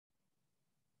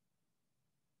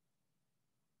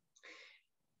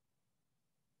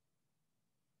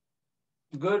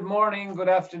Good morning, good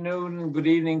afternoon, good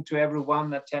evening to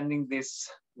everyone attending this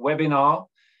webinar.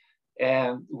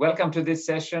 And welcome to this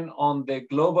session on the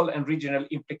global and regional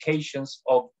implications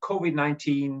of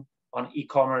COVID-19 on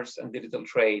e-commerce and digital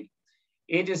trade.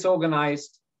 It is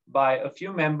organized by a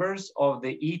few members of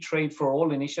the eTrade for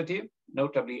All initiative,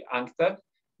 notably UNCTAD,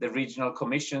 the regional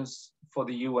commissions for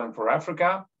the UN for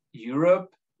Africa, Europe,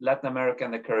 Latin America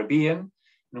and the Caribbean,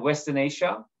 and Western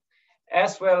Asia,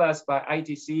 as well as by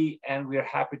ITC, and we're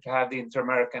happy to have the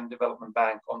Inter-American Development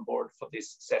Bank on board for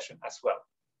this session as well.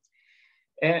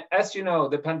 As you know,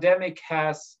 the pandemic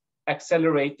has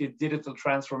accelerated digital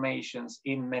transformations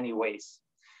in many ways.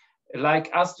 Like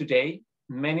us today,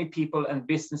 many people and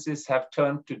businesses have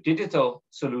turned to digital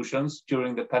solutions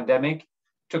during the pandemic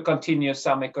to continue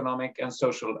some economic and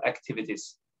social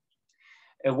activities.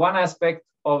 One aspect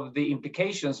of the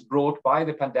implications brought by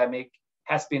the pandemic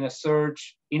has been a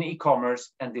surge in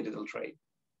e-commerce and digital trade.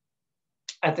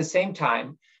 At the same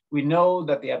time, we know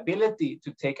that the ability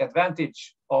to take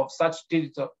advantage of such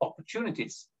digital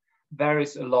opportunities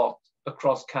varies a lot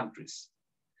across countries.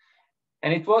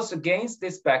 And it was against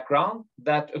this background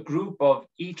that a group of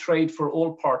eTrade for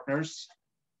All partners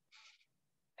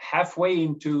halfway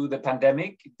into the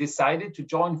pandemic decided to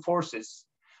join forces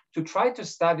to try to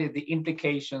study the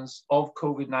implications of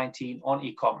COVID-19 on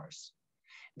e-commerce.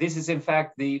 This is in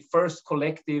fact the first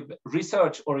collective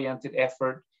research-oriented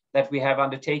effort that we have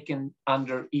undertaken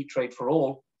under eTrade for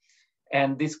All.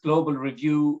 And this global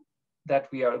review that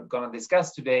we are going to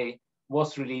discuss today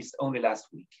was released only last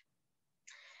week.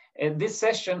 And this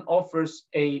session offers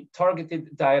a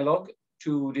targeted dialogue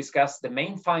to discuss the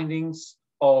main findings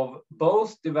of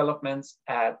both developments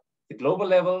at the global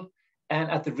level and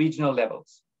at the regional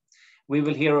levels. We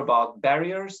will hear about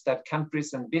barriers that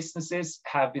countries and businesses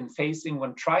have been facing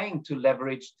when trying to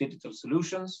leverage digital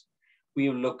solutions. We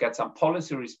will look at some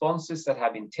policy responses that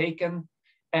have been taken.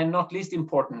 And not least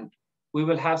important, we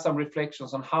will have some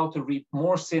reflections on how to reap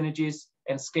more synergies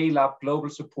and scale up global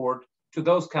support to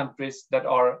those countries that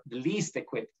are the least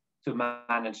equipped to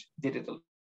manage digital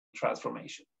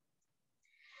transformation.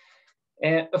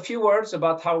 A few words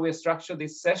about how we structure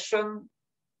this session.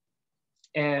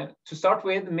 To start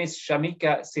with, Ms.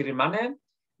 Shamika Sirimane,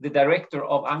 the director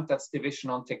of UNCTAD's Division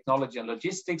on Technology and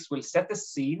Logistics, will set the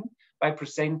scene by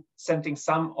presenting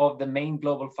some of the main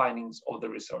global findings of the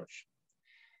research.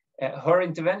 Her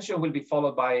intervention will be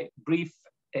followed by brief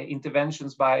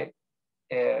interventions by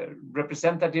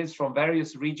representatives from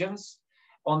various regions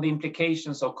on the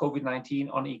implications of COVID-19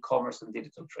 on e-commerce and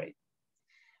digital trade.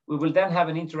 We will then have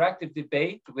an interactive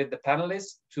debate with the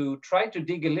panelists to try to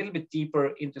dig a little bit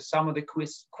deeper into some of the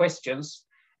questions,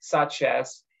 such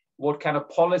as what kind of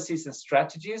policies and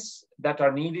strategies that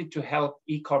are needed to help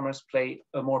e-commerce play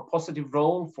a more positive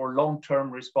role for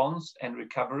long-term response and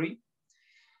recovery,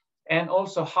 and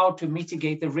also how to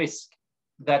mitigate the risk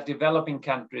that developing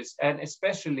countries, and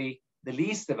especially the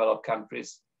least developed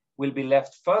countries, will be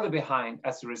left further behind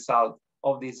as a result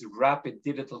of this rapid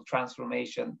digital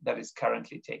transformation that is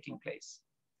currently taking place.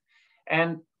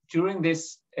 And during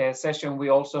this session, we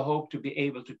also hope to be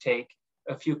able to take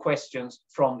a few questions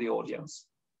from the audience.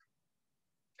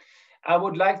 I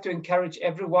would like to encourage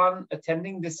everyone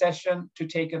attending this session to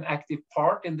take an active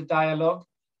part in the dialogue.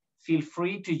 Feel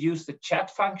free to use the chat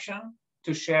function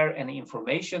to share any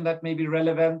information that may be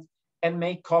relevant and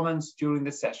make comments during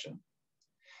the session.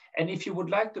 And if you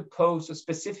would like to pose a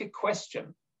specific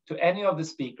question to any of the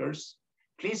speakers,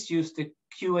 please use the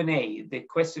Q&A, the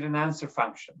question and answer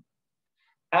function.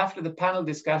 After the panel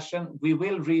discussion, we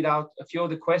will read out a few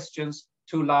of the questions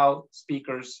to allow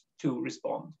speakers to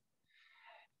respond.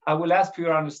 I will ask for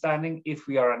your understanding if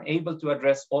we are unable to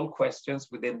address all questions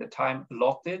within the time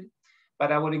allotted,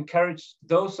 but I would encourage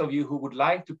those of you who would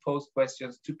like to pose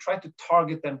questions to try to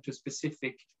target them to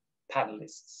specific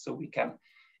panelists so we can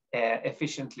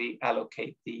efficiently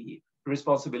allocate the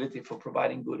responsibility for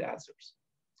providing good answers.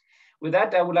 With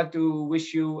that, I would like to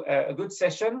wish you a good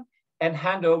session and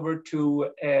hand over to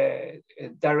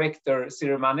Director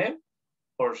Sirimane,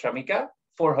 or Shamika,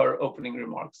 for her opening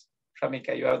remarks.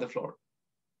 Shamika, you have the floor.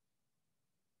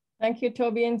 Thank you,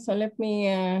 Tobian. So let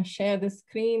me share the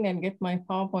screen and get my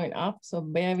PowerPoint up. So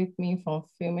bear with me for a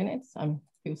few minutes, a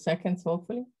few seconds,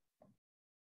 hopefully.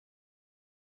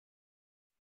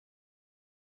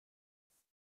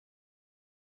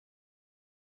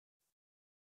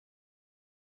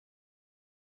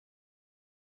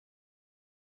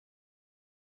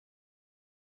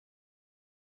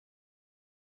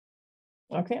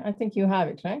 Okay, I think you have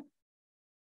it, right?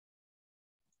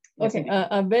 Okay,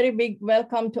 a very big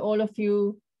welcome to all of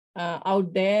you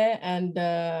out there, and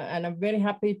I'm very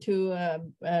happy to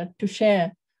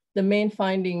share the main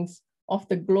findings of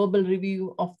the global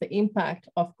review of the impact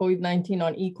of COVID-19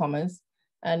 on e-commerce.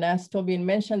 And as Tobin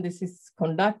mentioned, this is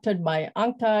conducted by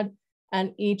UNCTAD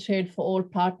and eTrade for all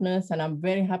partners. And I'm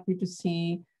very happy to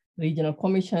see regional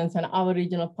commissions and our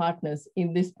regional partners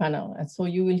in this panel. And so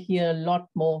you will hear a lot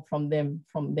more from them,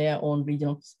 from their own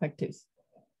regional perspectives.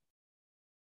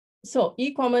 So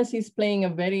e-commerce is playing a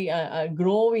very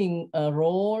growing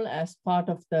role as part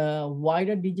of the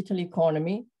wider digital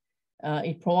economy.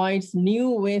 It provides new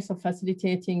ways of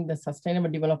facilitating the Sustainable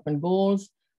Development Goals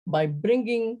by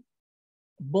bringing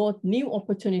both new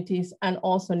opportunities and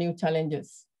also new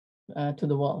challenges to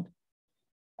the world.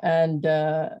 And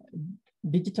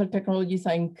digital technologies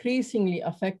are increasingly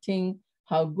affecting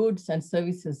how goods and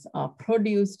services are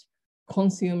produced,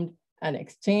 consumed, and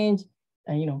exchanged.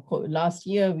 And last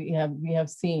year we have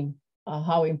seen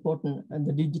how important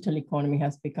the digital economy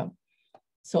has become.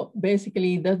 So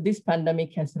basically, this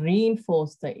pandemic has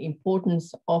reinforced the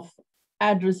importance of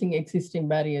addressing existing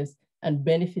barriers and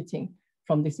benefiting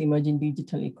from this emerging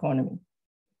digital economy.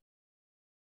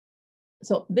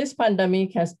 So this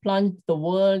pandemic has plunged the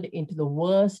world into the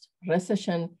worst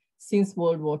recession since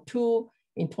World War II.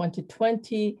 In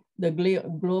 2020, the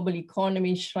global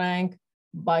economy shrank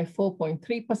by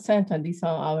 4.3%, and these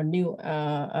are our new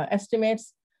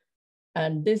estimates.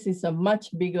 And this is a much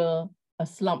bigger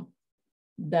slump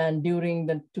than during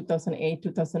the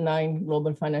 2008-2009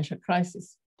 global financial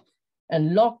crisis.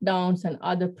 And lockdowns and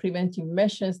other preventive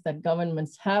measures that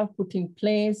governments have put in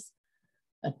place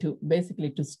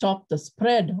to stop the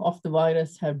spread of the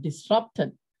virus have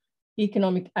disrupted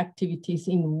economic activities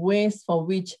in ways for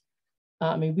which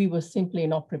we were simply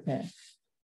not prepared.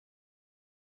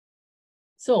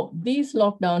 So these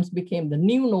lockdowns became the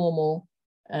new normal,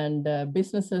 and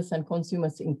businesses and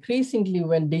consumers increasingly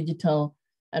went digital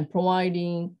and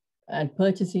providing and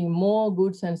purchasing more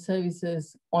goods and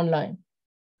services online.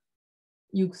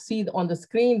 You see on the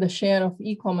screen, the share of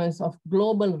e-commerce of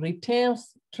global retail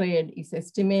trade is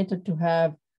estimated to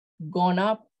have gone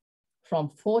up from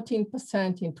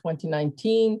 14% in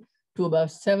 2019 to about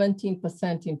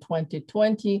 17% in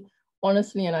 2020.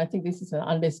 Honestly, and I think this is an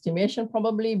underestimation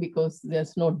probably because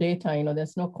there's no data,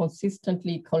 there's no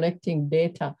consistently collecting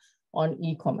data on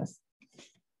e-commerce.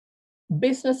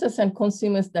 Businesses and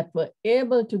consumers that were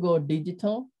able to go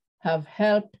digital have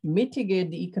helped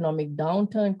mitigate the economic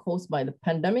downturn caused by the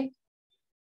pandemic,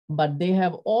 but they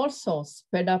have also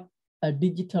sped up a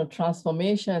digital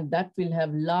transformation that will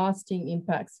have lasting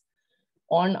impacts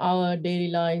on our daily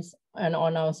lives and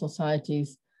on our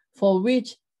societies, for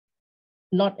which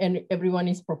not everyone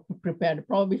is prepared.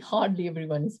 Probably hardly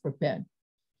everyone is prepared.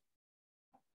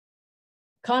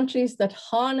 Countries that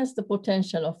harness the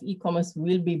potential of e-commerce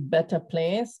will be better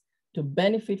placed to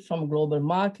benefit from global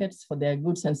markets for their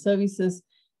goods and services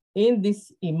in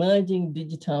this emerging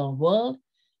digital world.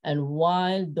 And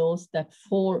while those that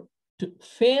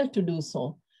fail to do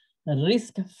so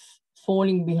risk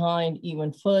falling behind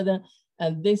even further.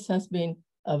 And this has been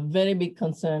a very big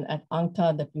concern at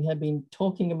UNCTAD that we have been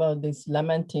talking about this,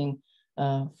 lamenting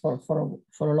for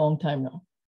a long time now.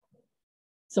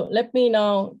 So let me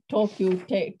now take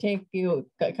you,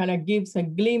 kind of gives a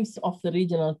glimpse of the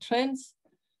regional trends.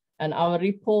 And our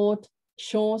report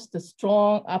shows the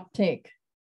strong uptake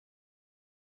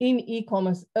in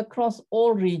e-commerce across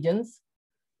all regions.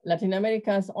 Latin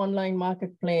America's online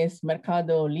marketplace,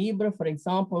 Mercado Libre, for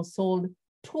example, sold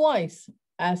twice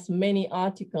as many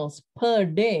articles per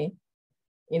day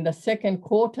in the second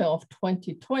quarter of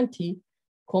 2020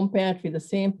 compared with the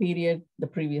same period the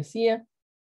previous year.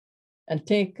 And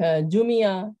take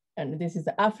Jumia, and this is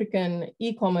the African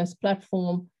e-commerce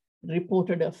platform,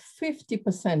 reported a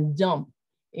 50% jump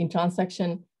in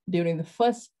transaction during the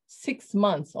first 6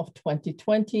 months of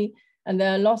 2020. And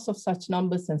there are lots of such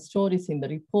numbers and stories in the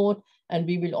report. And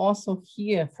we will also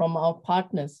hear from our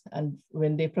partners and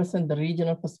when they present the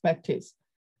regional perspectives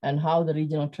and how the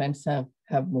regional trends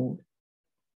have moved.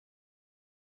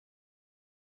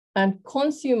 And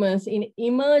consumers in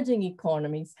emerging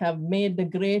economies have made the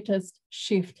greatest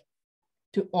shift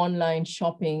to online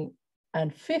shopping,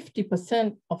 and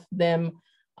 50% of them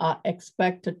are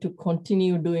expected to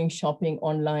continue doing shopping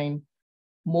online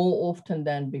more often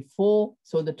than before.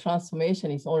 So the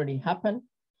transformation is already happened.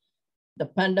 The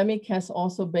pandemic has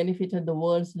also benefited the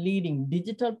world's leading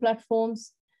digital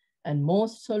platforms, and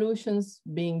most solutions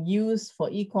being used for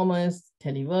e-commerce,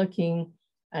 teleworking,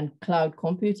 and cloud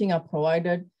computing are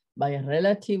provided by a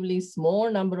relatively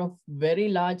small number of very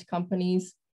large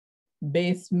companies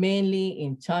based mainly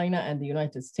in China and the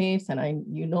United States. And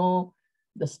you know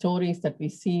the stories that we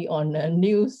see on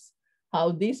news,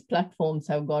 how these platforms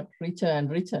have got richer and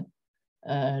richer.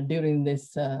 during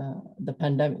this, the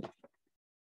pandemic.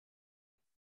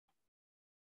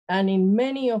 And in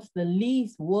many of the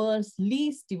world's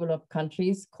least developed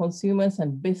countries, consumers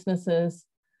and businesses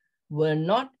were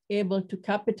not able to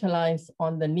capitalize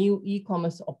on the new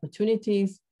e-commerce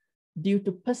opportunities due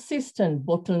to persistent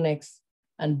bottlenecks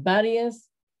and barriers,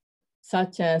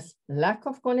 such as lack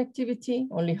of connectivity,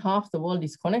 only half the world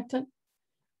is connected,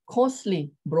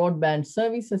 costly broadband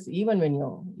services, even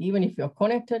if you're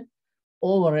connected,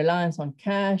 over-reliance on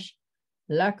cash,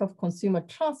 lack of consumer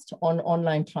trust on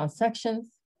online transactions,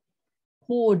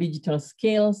 poor digital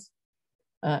skills,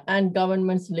 and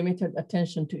government's limited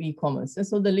attention to e-commerce. And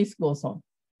so the list goes on.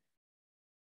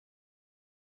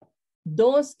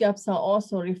 Those gaps are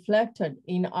also reflected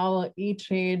in our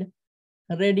eTrade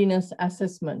readiness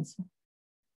assessments.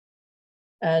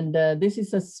 And this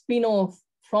is a spin-off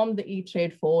from the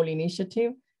eTrade for All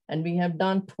initiative. And we have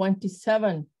done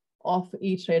 27 of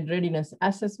eTrade readiness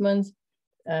assessments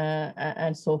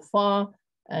and so far,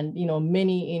 and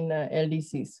many in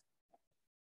LDCs.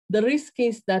 The risk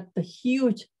is that the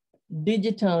huge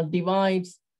digital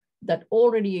divides that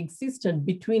already existed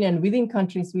between and within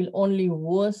countries will only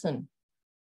worsen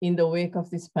in the wake of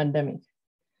this pandemic.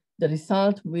 The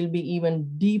result will be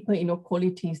even deeper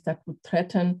inequalities that would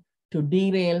threaten to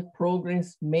derail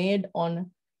progress made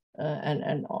on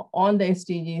on the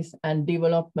SDGs and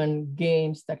development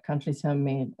gains that countries have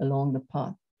made along the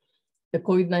path. The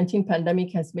COVID-19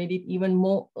 pandemic has made it even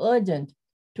more urgent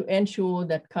to ensure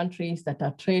that countries that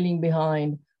are trailing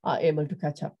behind are able to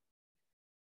catch up.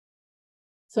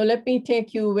 So let me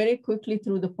take you very quickly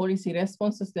through the policy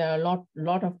responses. There are a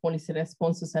lot of policy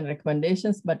responses and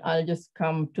recommendations, but I'll just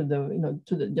come to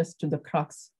the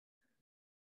crux.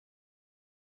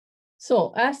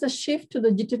 So as the shift to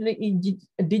the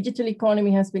digital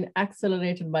economy has been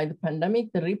accelerated by the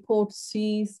pandemic, the report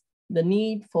sees the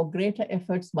need for greater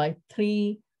efforts by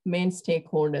three main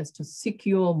stakeholders to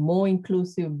secure more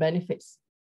inclusive benefits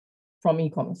from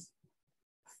e-commerce.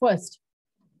 First,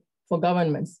 for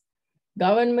governments.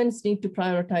 Governments need to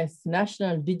prioritize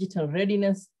national digital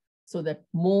readiness so that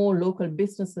more local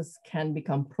businesses can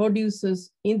become producers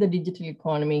in the digital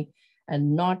economy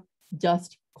and not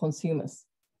just consumers.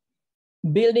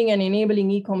 Building and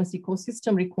enabling e-commerce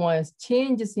ecosystem requires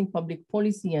changes in public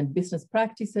policy and business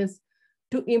practices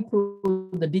to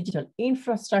improve the digital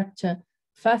infrastructure,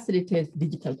 facilitate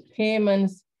digital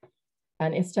payments,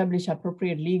 and establish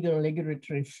appropriate legal and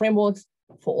regulatory frameworks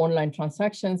for online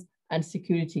transactions and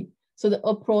security. So the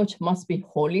approach must be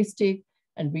holistic,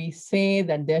 and we say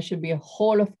that there should be a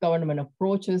whole of government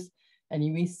approaches, and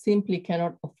we simply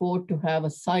cannot afford to have a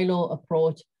silo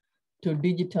approach to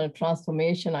digital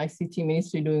transformation, ICT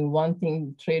ministry doing one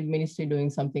thing, trade ministry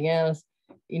doing something else,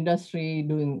 industry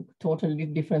doing totally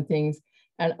different things.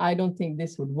 And I don't think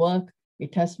this would work.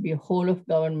 It has to be a whole of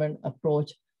government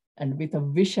approach and with a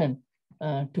vision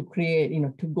to create,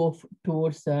 to go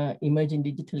towards the emerging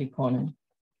digital economy.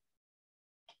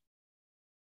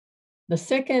 The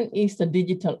second is the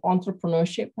digital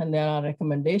entrepreneurship, and there are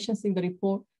recommendations in the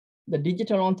report. The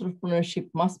digital entrepreneurship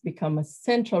must become a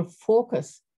central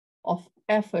focus of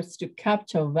efforts to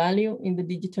capture value in the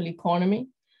digital economy.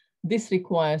 This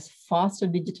requires faster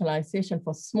digitalization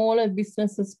for smaller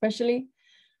businesses, especially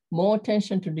more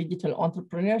attention to digital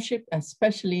entrepreneurship,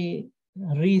 especially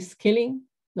reskilling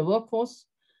the workforce,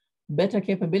 better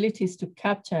capabilities to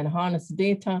capture and harness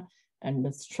data, and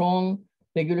the strong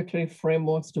regulatory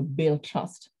frameworks to build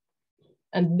trust.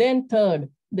 And then third,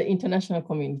 the international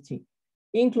community,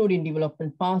 including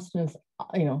development partners,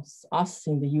 us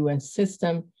in the UN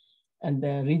system, and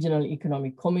the regional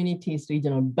economic communities,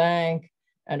 regional bank,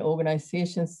 and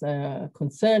organizations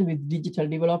concerned with digital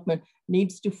development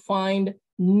needs to find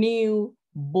new,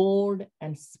 bold,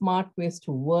 and smart ways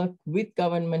to work with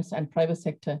governments and private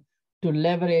sector to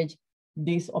leverage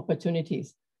these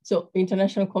opportunities. So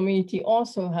international community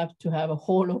also have to have a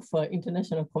whole of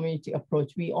international community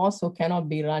approach. We also cannot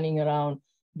be running around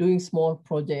doing small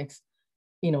projects,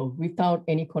 without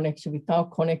any connection,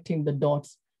 without connecting the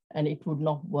dots, and it would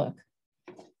not work.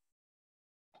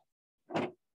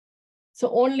 So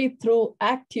only through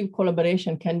active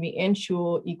collaboration can we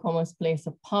ensure e-commerce plays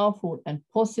a powerful and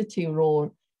positive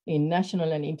role in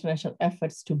national and international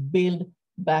efforts to build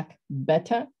back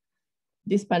better.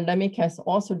 This pandemic has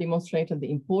also demonstrated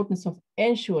the importance of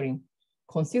ensuring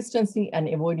consistency and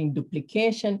avoiding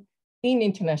duplication in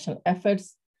international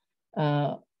efforts.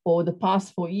 Over the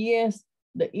past 4 years,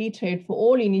 the eTrade for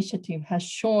All initiative has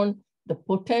shown the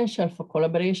potential for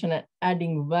collaboration and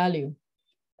adding value,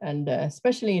 and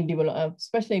especially in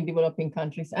developing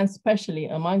countries, and especially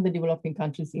among the developing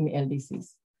countries in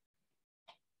LDCs.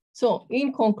 So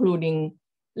in concluding,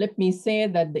 let me say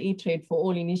that the eTrade for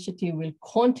All initiative will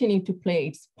continue to play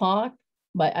its part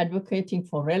by advocating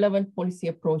for relevant policy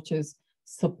approaches,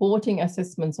 supporting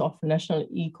assessments of national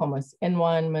e-commerce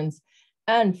environments,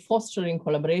 and fostering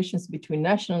collaborations between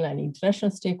national and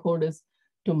international stakeholders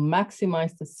to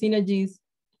maximize the synergies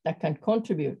that can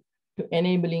contribute to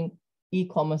enabling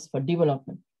e-commerce for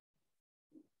development.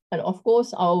 And of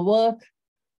course, our work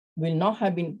will not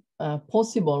have been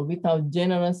possible without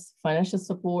generous financial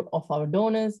support of our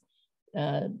donors,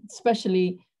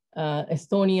 especially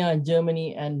Estonia,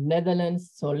 Germany, and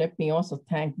Netherlands. So let me also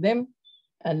thank them.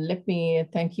 And let me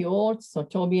thank you all. So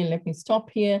Toby, and let me stop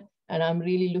here. And I'm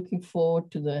really looking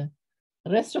forward to the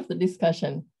rest of the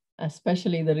discussion,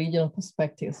 especially the regional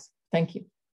perspectives. Thank you.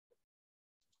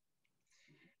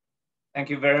 Thank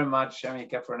you very much,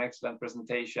 Shamika, for an excellent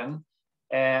presentation.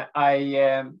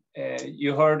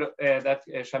 You heard that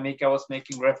Shamika was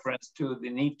making reference to the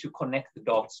need to connect the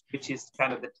dots, which is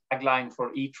kind of the tagline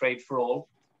for eTrade for All.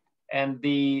 And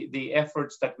the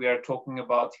efforts that we are talking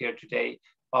about here today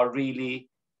are really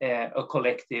a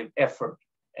collective effort.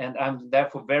 And I'm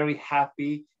therefore very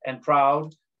happy and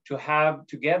proud to have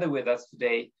together with us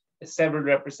today several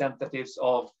representatives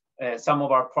of some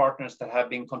of our partners that have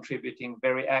been contributing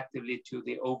very actively to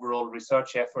the overall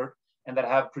research effort and that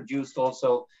have produced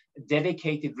also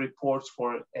dedicated reports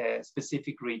for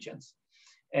specific regions.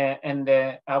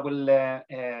 I will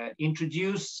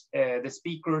introduce the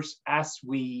speakers as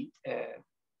we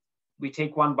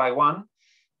take one by one.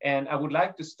 And I would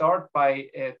like to start by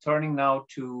turning now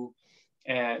to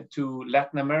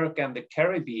Latin America and the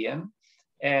Caribbean.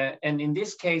 And in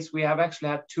this case, we have actually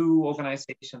had two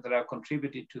organizations that have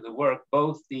contributed to the work,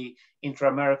 both the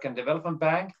Inter-American Development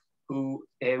Bank,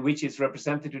 which is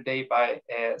represented today by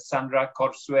Sandra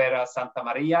Corsuera Santa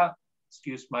Maria,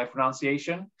 excuse my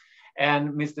pronunciation, and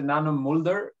Mr. Nano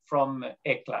Mulder from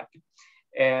ECLAC.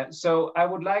 So I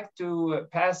would like to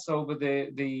pass over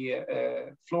the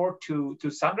floor to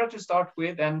Sandra to start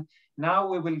with, and now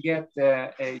we will get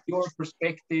your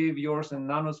perspective, yours and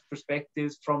Nano's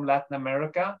perspectives from Latin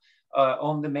America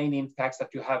on the main impacts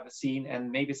that you have seen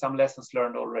and maybe some lessons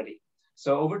learned already.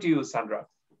 So over to you, Sandra.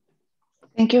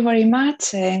 Thank you very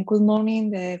much, and good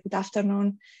morning, good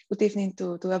afternoon, good evening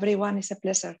to everyone. It's a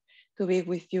pleasure to be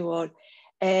with you all.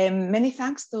 Many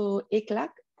thanks to ECLAC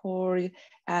for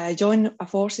joining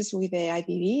forces with the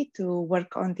IDB to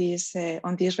work on this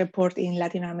report in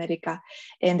Latin America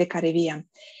and the Caribbean.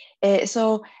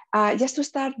 So just to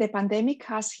start, the pandemic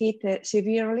has hit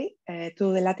severely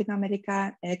to the Latin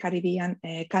America, Caribbean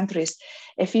countries.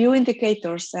 A few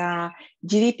indicators,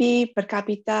 GDP per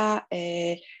capita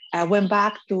went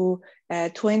back to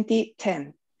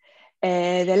 2010.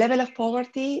 The level of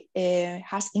poverty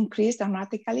has increased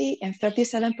dramatically, and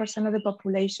 37% of the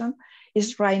population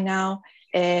is right now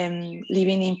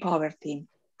living in poverty.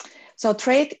 So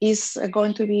trade is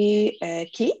going to be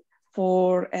key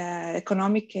for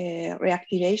economic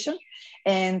reactivation,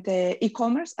 and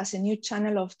e-commerce as a new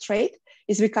channel of trade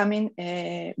is becoming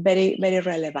very, very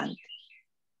relevant.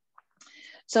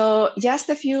 So just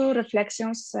a few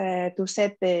reflections to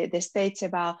set the stage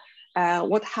about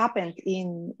what happened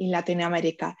in Latin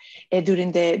America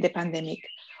during the pandemic.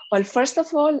 Well, first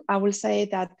of all, I will say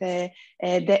that the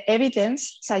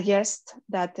evidence suggests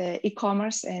that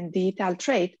e-commerce and digital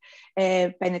trade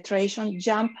penetration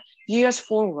jumped years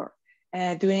forward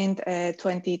during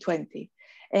 2020.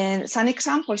 And some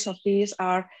examples of these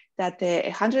are that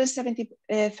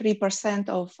 173%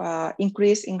 of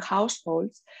increase in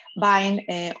households buying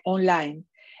online.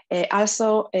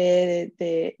 Also,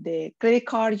 the credit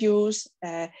card use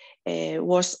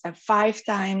was 5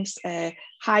 times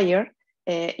higher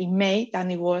in May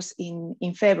than it was in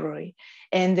February.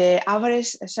 And the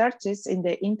average searches in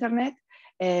the internet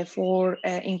in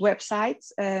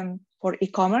websites for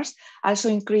e-commerce also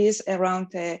increased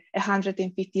around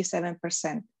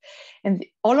 157%. And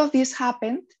all of this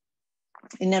happened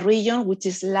in a region which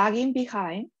is lagging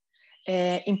behind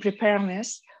in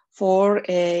preparedness for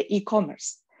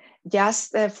e-commerce.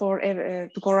 Just to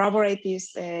corroborate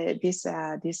this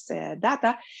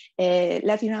data,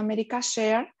 Latin America's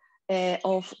share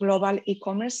of global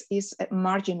e-commerce is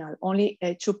marginal, only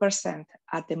 2%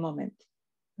 at the moment.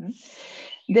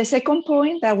 The second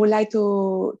point I would like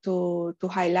to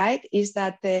highlight is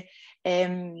that the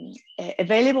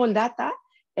available data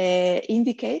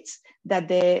indicates that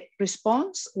the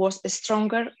response was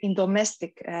stronger in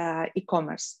domestic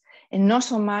e-commerce and not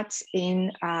so much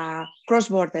in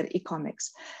cross-border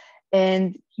e-commerce.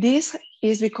 And this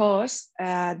is because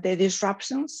the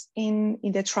disruptions in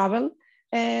the travel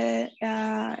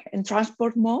in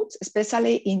transport modes,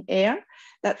 especially in air,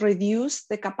 that reduce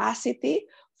the capacity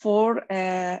for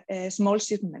small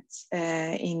shipments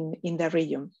in the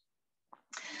region.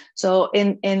 So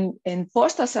in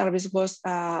postal service was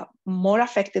more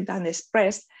affected than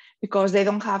express because they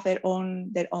don't have their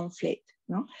own fleet.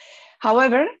 No?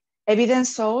 However,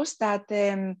 evidence shows that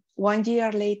 1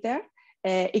 year later,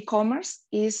 e-commerce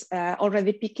is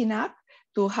already picking up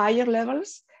to higher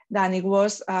levels than it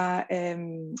was at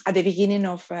the beginning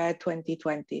of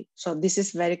 2020. So this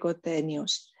is very good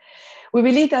news. We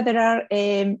believe that there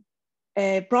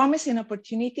are promising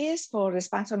opportunities for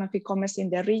expansion of e-commerce in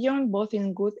the region, both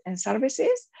in goods and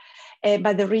services,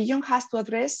 but the region has to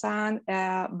address some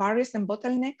barriers and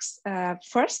bottlenecks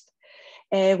first,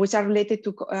 which are related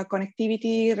to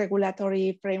connectivity,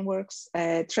 regulatory frameworks,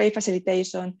 trade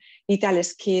facilitation, digital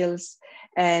skills,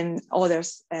 and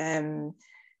others.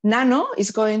 Nano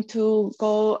is going to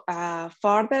go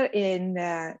further in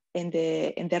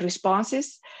the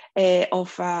responses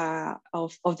of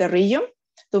the region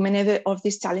to many of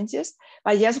these challenges.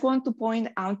 But I just want to point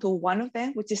out to one of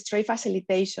them, which is trade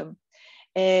facilitation.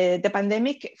 The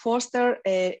pandemic fostered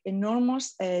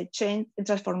enormous change and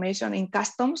transformation in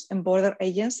customs and border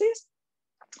agencies,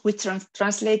 which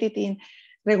translated in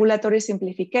regulatory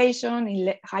simplification,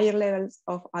 in higher levels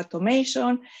of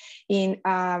automation, in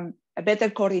a better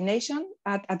coordination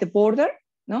at the border.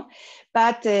 No?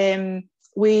 But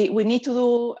we need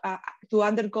to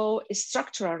undergo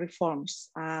structural reforms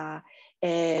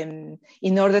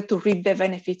in order to reap the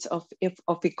benefits of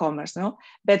e-commerce. No?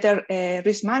 Better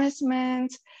risk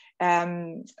management,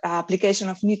 application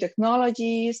of new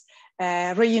technologies,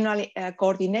 regional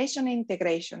coordination and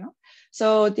integration. No?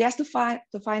 So just to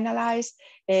finalize,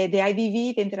 the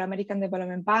IDB, the Inter-American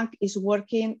Development Bank, is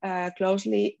working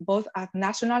closely both at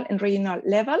national and regional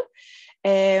level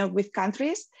with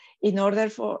countries in order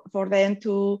for them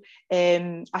to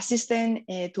assist them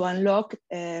to unlock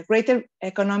greater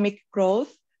economic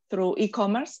growth through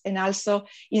e-commerce and also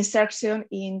insertion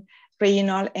in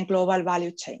regional and global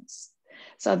value chains.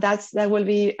 So that will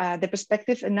be the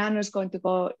perspective, and Nano is going to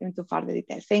go into further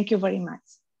detail. Thank you very much.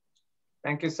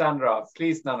 Thank you, Sandra.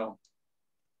 Please, Nano.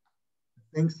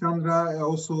 Thanks, Sandra. I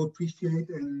also appreciate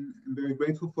and I'm very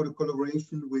grateful for the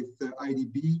collaboration with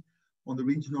IDB on the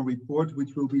regional report,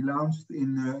 which will be launched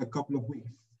in a couple of weeks.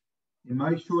 In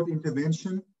my short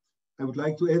intervention, I would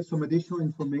like to add some additional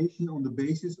information on the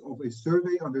basis of a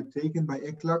survey undertaken by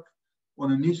ECLAC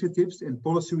on initiatives and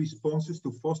policy responses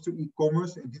to foster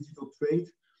e-commerce and digital trade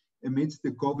amidst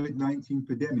the COVID-19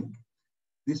 pandemic.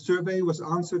 This survey was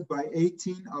answered by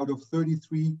 18 out of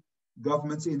 33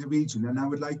 governments in the region, and I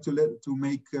would like to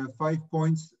make 5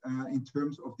 points in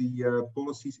terms of the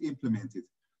policies implemented.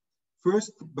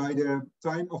 First, by the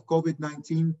time of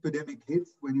COVID-19 pandemic hit,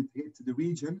 when it hit the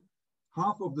region,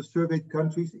 half of the surveyed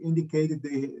countries indicated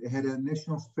they had a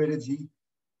national strategy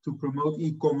to promote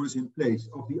e-commerce in place.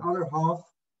 Of the other half,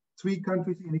 3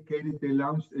 countries indicated they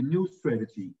launched a new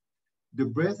strategy. The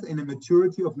breadth and the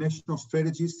maturity of national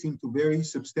strategies seem to vary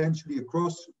substantially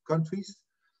across countries,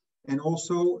 and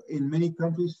also in many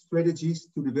countries, strategies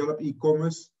to develop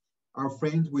e-commerce are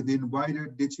framed within wider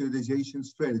digitalization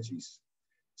strategies.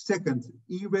 Second,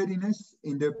 e-readiness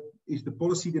is the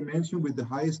policy dimension with the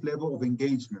highest level of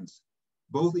engagements,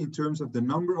 both in terms of the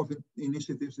number of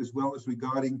initiatives as well as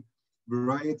regarding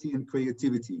variety and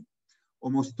creativity.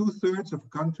 Almost 2/3 of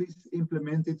countries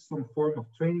implemented some form of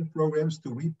training programs to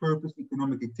repurpose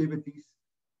economic activities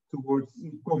towards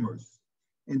e-commerce.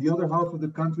 And the other half of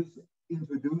the countries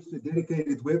introduced a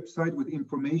dedicated website with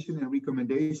information and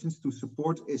recommendations to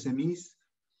support SMEs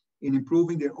in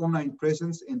improving their online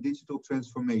presence and digital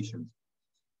transformation.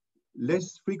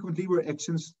 Less frequently were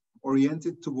actions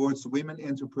oriented towards women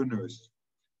entrepreneurs.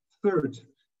 Third,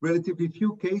 relatively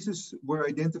few cases were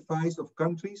identified of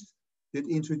countries that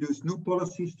introduced new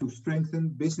policies to strengthen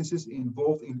businesses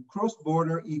involved in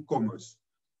cross-border e-commerce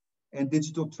and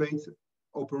digital trade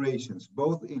operations,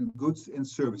 both in goods and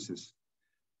services.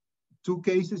 2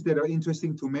 cases that are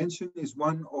interesting to mention is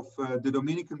one of the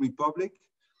Dominican Republic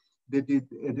that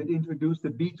introduced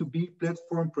the B2B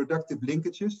platform Productive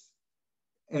Linkages.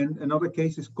 And another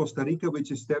case is Costa Rica,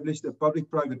 which established a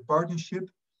public-private partnership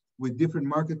with different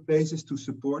marketplaces to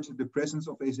support the presence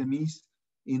of SMEs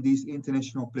in these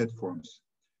international platforms.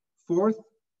 Fourth,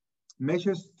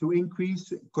 measures to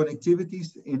increase connectivities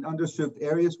in underserved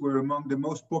areas were among the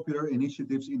most popular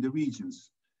initiatives in the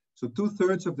regions. So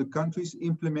 2/3 of the countries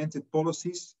implemented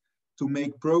policies to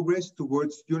make progress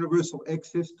towards universal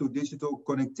access to digital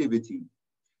connectivity.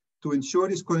 To ensure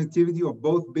this connectivity of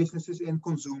both businesses and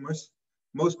consumers,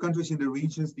 most countries in the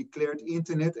regions declared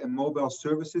internet and mobile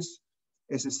services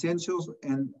as essentials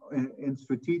and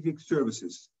strategic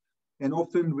services. And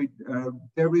often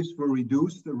tariffs were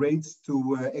reduced, the rates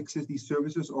to access these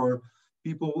services, or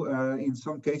people in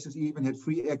some cases even had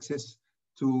free access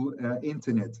to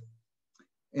internet.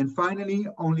 And finally,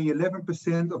 only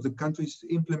 11% of the countries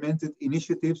implemented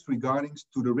initiatives regarding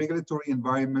to the regulatory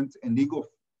environment and legal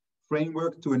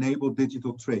framework to enable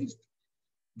digital trade.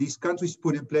 These countries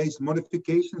put in place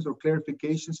modifications or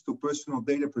clarifications to personal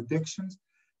data protections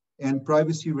and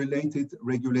privacy-related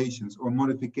regulations, or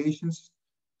modifications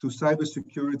to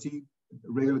cybersecurity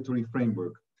regulatory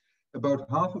framework. About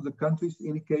half of the countries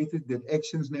indicated that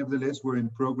actions nevertheless were in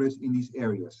progress in these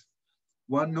areas.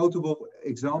 One notable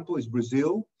example is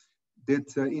Brazil,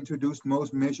 that introduced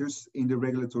most measures in the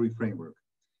regulatory framework.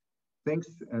 Thanks.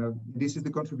 This is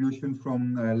the contribution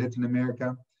from Latin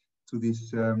America to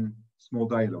this small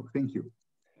dialogue. Thank you.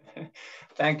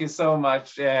 Thank you so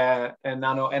much,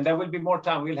 Nano. And there will be more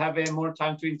time. We'll have more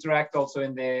time to interact also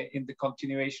in the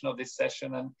continuation of this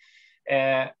session.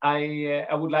 And I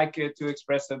would like to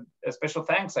express a special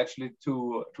thanks actually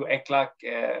to ECLAC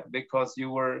because you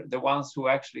were the ones who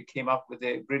actually came up with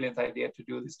a brilliant idea to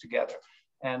do this together.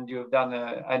 And you've done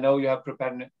I know you have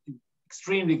prepared an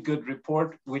extremely good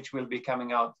report, which will be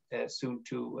coming out soon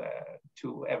to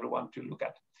everyone to look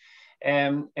at.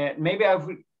 Maybe I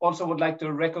also would like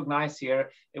to recognize here,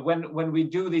 when we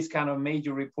do these kind of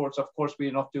major reports, of course,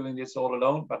 we're not doing this all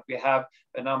alone, but we have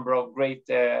a number of great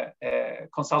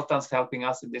consultants helping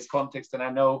us in this context. And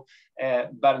I know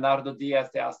Bernardo Diaz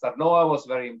de Astarloa was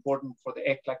very important for the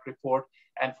ECLAC report,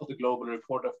 and for the global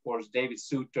report, of course, David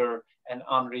Suter and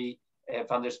Henri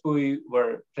van der Spuy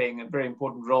were playing a very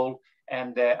important role.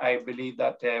 And I believe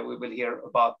that we will hear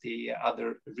about the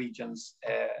other regions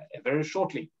very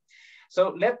shortly.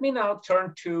 So let me now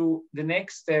turn to the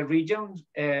next region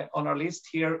on our list.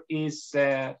 Here is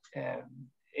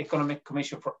Economic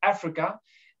Commission for Africa.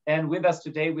 And with us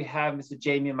today, we have Mr.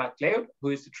 Jamie MacLeod, who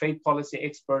is the trade policy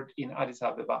expert in Addis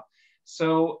Ababa.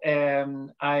 So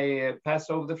I pass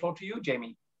over the floor to you,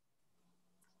 Jamie.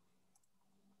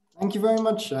 Thank you very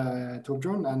much,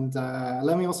 Torbjörn. And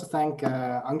let me also thank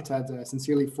UNCTAD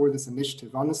sincerely for this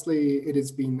initiative. Honestly, it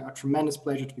has been a tremendous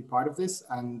pleasure to be part of this.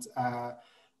 And I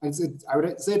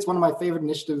would say it's one of my favorite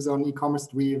initiatives on e-commerce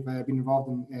that we've been involved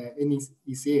in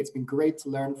ECA. It's been great to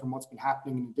learn from what's been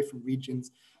happening in different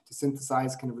regions, to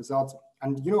synthesize kind of results.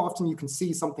 And, you know, often you can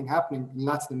see something happening in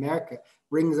Latin America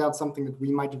brings out something that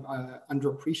we might have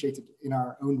underappreciated in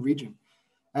our own region.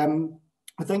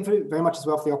 I thank you very much as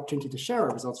well for the opportunity to share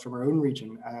our results from our own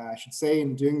region. I should say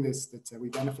in doing this that we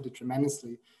benefited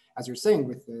tremendously, as you're saying,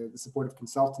 with the support of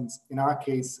consultants, in our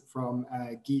case from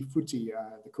Guy Futi,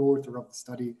 the co-author of the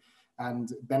study,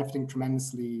 and benefiting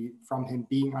tremendously from him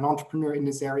being an entrepreneur in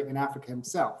this area in Africa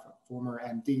himself, a former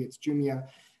MD at Jumia,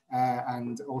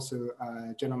 and also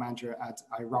general manager at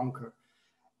Ironco.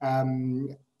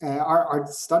 Our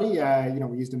study, you know,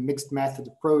 we used a mixed method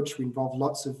approach. We involved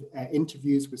lots of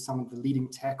interviews with some of the leading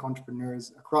tech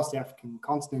entrepreneurs across the African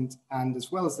continent, and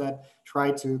as well as that,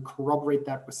 tried to corroborate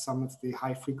that with some of the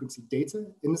high frequency data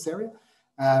in this area,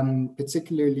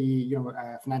 particularly, you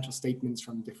know, financial statements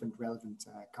from different relevant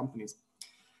companies.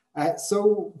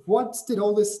 So what did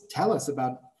all this tell us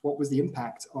about what was the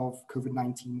impact of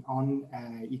COVID-19 on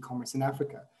e-commerce in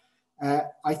Africa?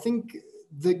 I think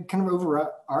the kind of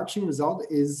overarching result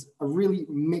is a really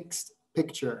mixed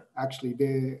picture, actually.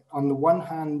 On the one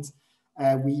hand,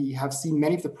 we have seen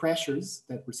many of the pressures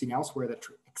that we're seeing elsewhere that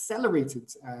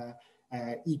accelerated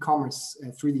e-commerce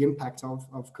through the impact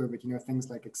of COVID, you know, things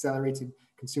like accelerated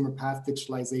consumer path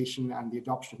digitalization and the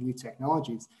adoption of new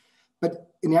technologies.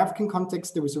 But in the African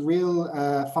context, there was a real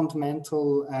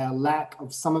fundamental lack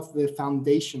of some of the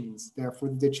foundations there for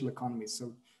the digital economy.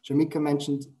 So Shamika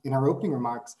mentioned in her opening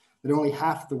remarks that only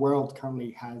half the world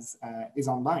currently is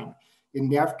online. In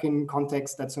the African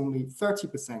context, that's only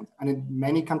 30%, and in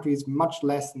many countries, much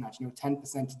less than that, you know, 10%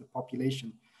 of the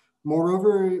population.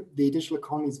 Moreover, the digital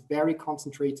economy is very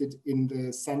concentrated in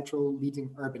the central leading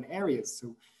urban areas.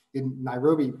 So in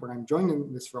Nairobi, where I'm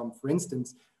joining this from, for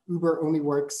instance, Uber only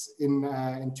works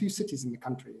in 2 cities in the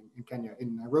country, in Kenya,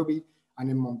 in Nairobi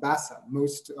and in Mombasa.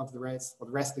 Most of the rest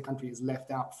of the country is left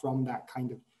out from that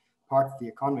kind of part of the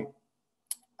economy.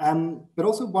 But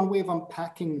also one way of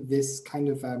unpacking this kind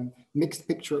of mixed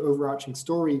picture overarching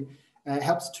story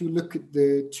helps to look at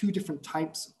the 2 different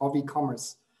types of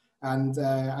e-commerce. And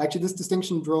actually this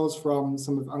distinction draws from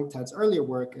some of UNCTAD's earlier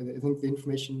work. I think the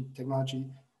Information Technology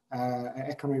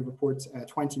Economy Report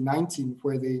 2019,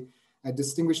 where they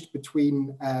distinguished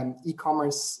between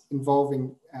e-commerce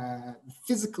involving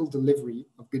physical delivery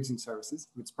of goods and services,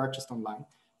 goods purchased online,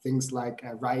 things like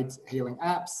ride-hailing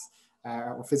apps,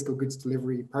 or physical goods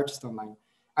delivery purchased online.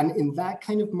 And in that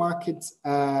kind of market,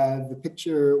 the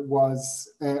picture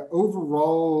was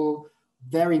overall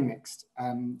very mixed.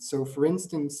 So for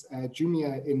instance,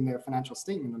 Jumia in their financial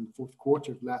statement on the fourth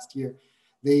quarter of last year,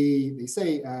 they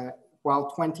say, while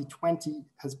 2020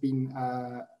 has been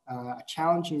a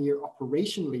challenging year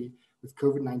operationally with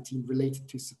COVID-19 related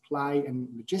to supply and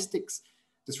logistics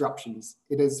disruptions,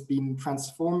 it has been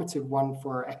transformative one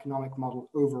for our economic model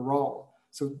overall.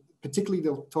 So particularly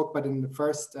they'll talk about in the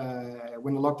first,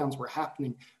 when the lockdowns were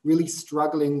happening, really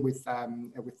struggling with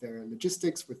their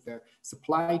logistics, with their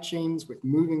supply chains, with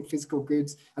moving physical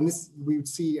goods. And this we would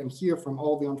see and hear from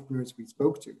all the entrepreneurs we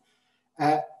spoke to.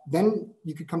 Then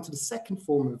you could come to the second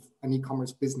form of an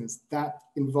e-commerce business, that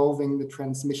involving the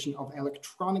transmission of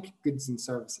electronic goods and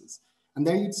services. And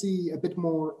there you'd see a bit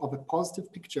more of a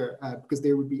positive picture because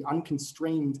they would be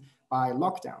unconstrained by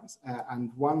lockdowns.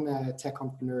 And one tech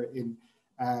entrepreneur in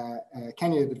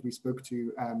Kenya that we spoke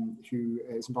to, who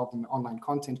is involved in online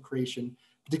content creation,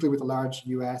 particularly with a large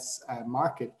US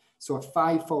market, saw a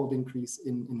 5-fold increase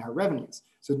in her revenues.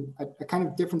 So a kind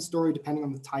of different story depending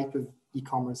on the type of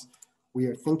e-commerce we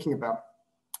are thinking about.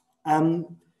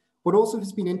 What also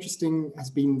has been interesting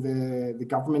has been the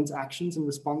government's actions and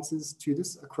responses to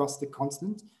this across the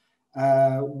continent.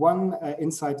 One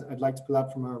insight I'd like to pull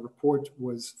out from our report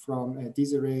was from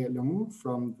Desiree Lomou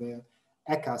from the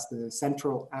ECAS, the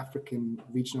Central African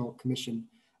Regional Commission,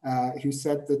 who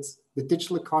said that the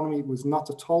digital economy was not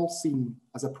at all seen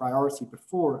as a priority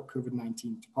before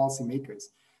COVID-19 to policymakers.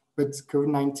 But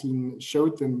COVID-19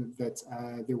 showed them that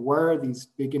there were these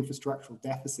big infrastructural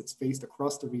deficits faced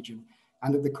across the region,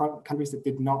 and that the countries that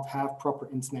did not have proper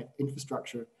internet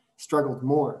infrastructure struggled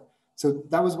more. So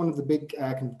that was one of the big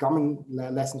kind of government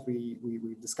lessons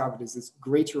we discovered, is this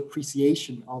greater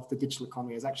appreciation of the digital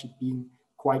economy as actually being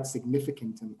quite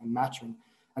significant and maturing.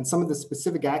 And some of the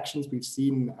specific actions we've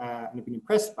seen and have been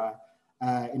impressed by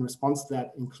in response to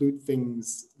that include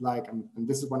things like, and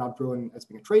this is one I've drawn as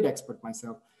being a trade expert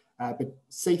myself, but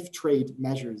safe trade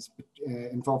measures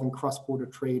involving cross-border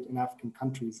trade in African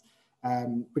countries,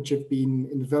 which have been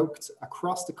invoked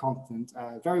across the continent,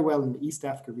 very well in the East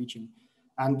Africa region.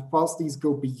 And whilst these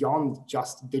go beyond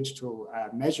just digital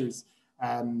measures,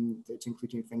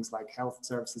 including things like health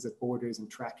services at borders and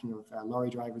tracking of lorry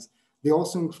drivers, they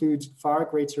also include far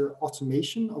greater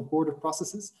automation of border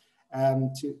processes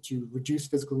to reduce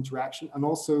physical interaction, and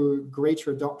also greater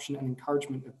adoption and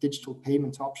encouragement of digital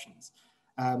payment options.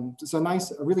 So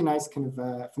a really nice kind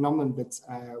of phenomenon that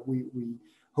we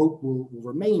hope will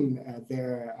remain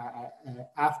there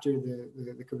after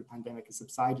the COVID pandemic has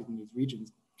subsided in these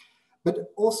regions.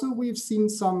 But also we've seen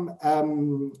some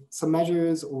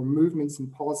measures or movements in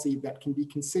policy that can be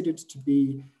considered to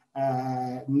be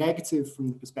negative from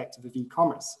the perspective of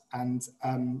e-commerce. And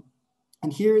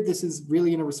here this is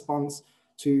really in a response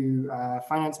to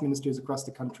finance ministers across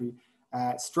the country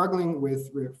struggling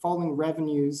with falling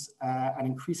revenues and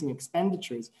increasing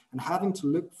expenditures, and having to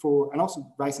look for, and also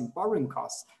rising borrowing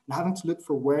costs, and having to look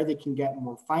for where they can get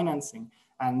more financing.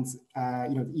 And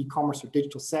the e-commerce or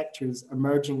digital sectors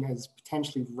emerging as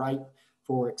potentially ripe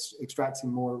for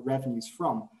extracting more revenues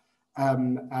from.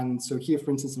 And so here, for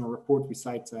instance, in our report, we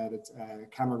cite that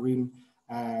Cameroon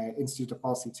instituted a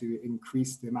policy to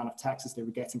increase the amount of taxes they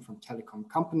were getting from telecom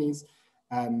companies.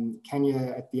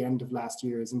 Kenya, at the end of last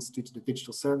year, has instituted a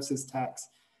digital services tax.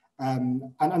 And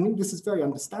I think this is very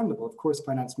understandable. Of course,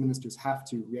 finance ministers have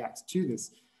to react to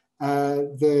this.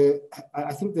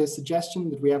 I think the suggestion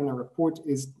that we have in our report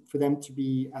is for them to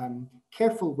be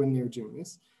careful when they're doing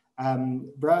this.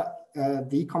 The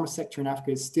e-commerce sector in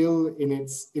Africa is still in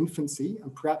its infancy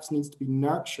and perhaps needs to be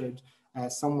nurtured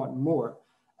somewhat more.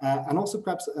 And also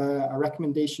perhaps a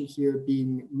recommendation here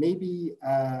being maybe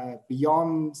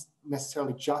beyond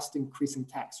necessarily just increasing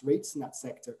tax rates in that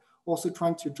sector, also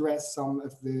trying to address some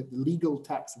of the legal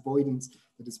tax avoidance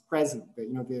that is present.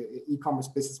 The e-commerce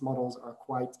business models are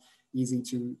quite easy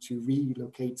to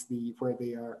relocate where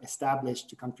they are established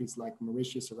to countries like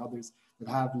Mauritius or others that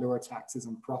have lower taxes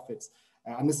on profits.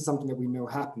 And this is something that we know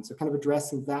happens. So kind of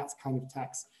addressing that kind of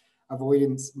tax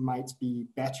avoidance might be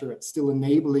better at still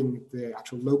enabling the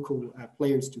actual local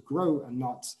players to grow and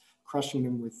not crushing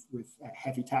them with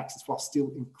heavy taxes while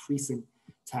still increasing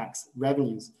tax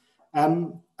revenues.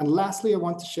 And lastly, I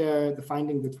want to share the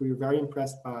finding that we were very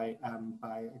impressed by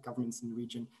governments in the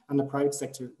region and the private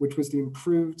sector, which was the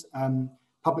improved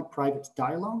public-private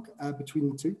dialogue between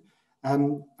the two.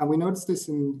 And we noticed this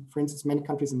in, for instance, many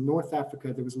countries in North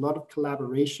Africa. There was a lot of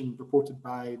collaboration reported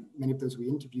by many of those we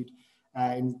interviewed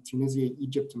in Tunisia,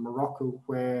 Egypt, and Morocco,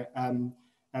 where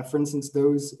For instance,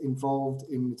 those involved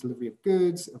in the delivery of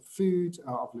goods, of food,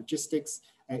 of logistics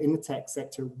in the tech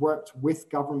sector worked with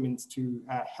governments to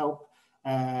help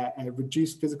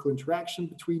reduce physical interaction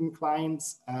between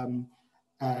clients.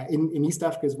 In East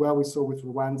Africa as well, we saw with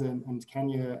Rwanda and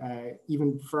Kenya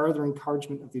even further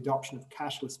encouragement of the adoption of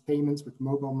cashless payments with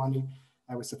mobile money,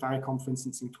 with Safaricom, for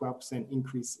instance, seeing 12%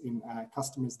 increase in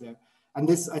customers there. And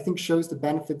this, I think, shows the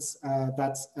benefits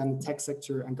that the tech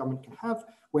sector and government can have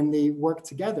when they work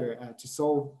together to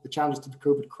solve the challenges to the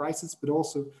COVID crisis, but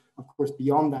also, of course,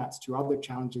 beyond that, to other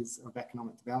challenges of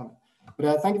economic development.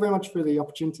 But thank you very much for the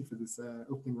opportunity for this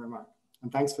opening remark.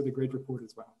 And thanks for the great report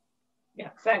as well. Yeah,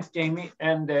 thanks, Jamie.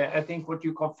 And I think what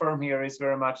you confirm here is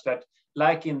very much that,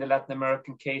 like in the Latin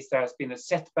American case, there has been a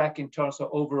setback in terms of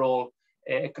overall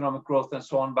economic growth and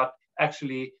so on, but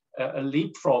actually a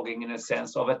leapfrogging in a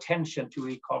sense of attention to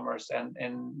e-commerce, and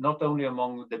not only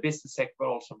among the business sector, but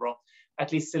also from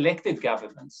at least selected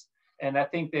governments. And I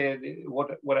think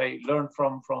what I learned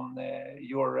from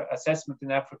your assessment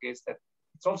in Africa is that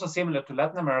it's also similar to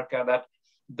Latin America, that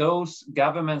those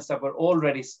governments that were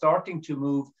already starting to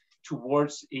move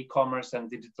towards e-commerce and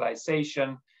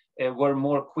digitalization were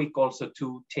more quick also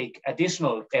to take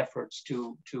additional efforts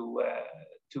to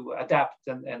adapt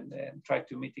and try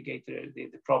to mitigate the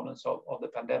problems of the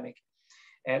pandemic.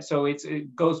 So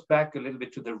it goes back a little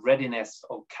bit to the readiness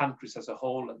of countries as a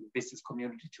whole and the business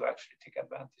community to actually take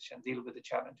advantage and deal with the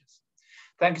challenges.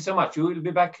 Thank you so much. We will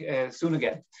be back soon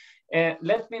again.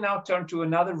 Let me now turn to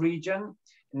another region,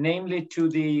 namely to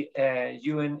the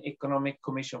UN Economic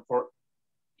Commission for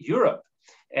Europe,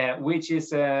 which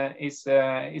is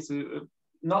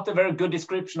not a very good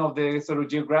description of the sort of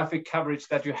geographic coverage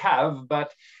that you have,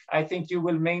 but I think you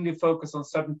will mainly focus on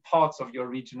certain parts of your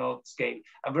regional scale.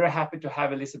 I'm very happy to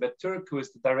have Elizabeth Turk, who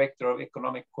is the Director of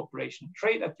Economic Cooperation and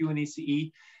Trade at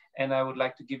UNECE, and I would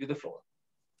like to give you the floor.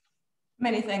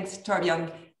 Many thanks,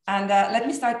 Torbjörn. And let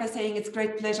me start by saying it's a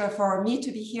great pleasure for me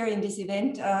to be here in this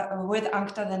event with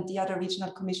UNCTAD and the other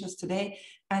regional commissions today,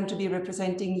 and to be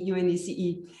representing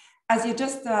UNECE. As you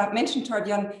just mentioned,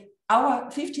 Torbjörn,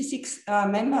 our 56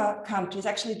 member countries,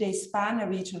 actually they span a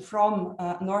region from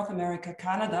North America,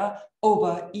 Canada,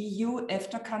 over EU,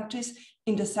 EFTA countries,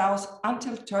 in the south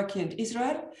until Turkey and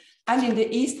Israel, and in the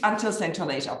east until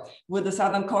Central Asia, with the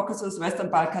Southern Caucasus, Western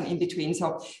Balkan in between.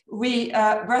 So we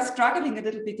were struggling a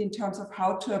little bit in terms of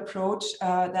how to approach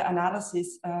the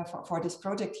analysis for this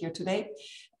project here today.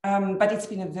 But it's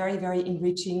been a very, very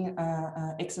enriching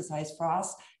exercise for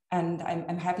us. And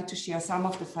I'm happy to share some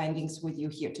of the findings with you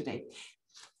here today.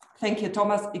 Thank you,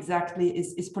 Thomas. Exactly,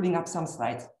 is pulling up some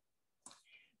slides.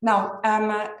 Now,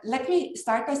 let me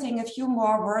start by saying a few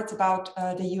more words about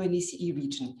the UNECE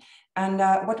region. And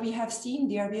what we have seen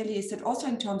there really is that also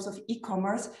in terms of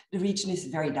e-commerce, the region is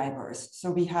very diverse. So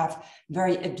we have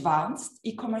very advanced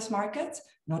e-commerce markets,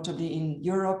 notably in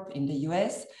Europe, in the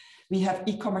US. We have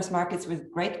e-commerce markets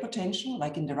with great potential,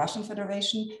 like in the Russian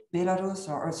Federation, Belarus,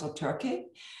 or also Turkey.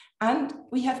 And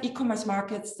we have e-commerce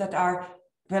markets that are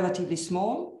relatively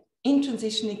small, in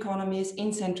transition economies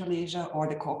in Central Asia or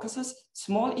the Caucasus,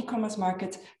 small e-commerce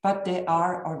markets, but they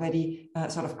are already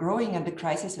sort of growing, and the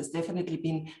crisis has definitely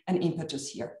been an impetus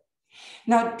here.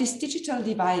 Now, this digital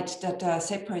divide that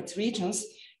separates regions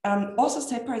also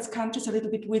separates countries a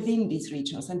little bit within these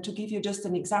regions. And to give you just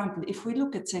an example, if we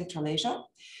look at Central Asia,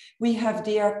 we have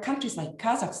there countries like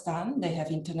Kazakhstan, they have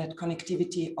internet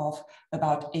connectivity of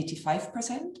about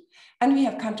 85%. And we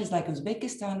have countries like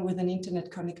Uzbekistan with an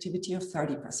internet connectivity of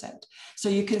 30%. So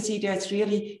you can see there's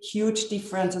really huge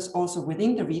differences also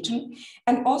within the region.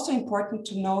 And also important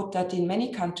to note that in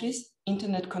many countries,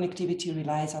 internet connectivity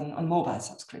relies on mobile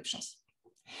subscriptions.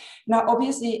 Now,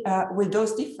 obviously, with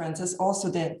those differences, also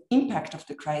the impact of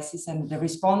the crisis and the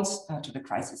response to the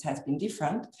crisis has been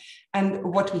different. And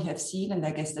what we have seen, and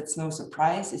I guess that's no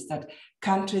surprise, is that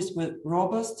countries with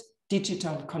robust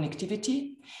digital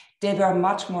connectivity, they were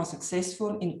much more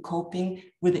successful in coping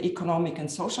with the economic and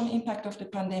social impact of the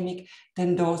pandemic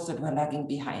than those that were lagging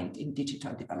behind in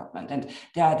digital development. And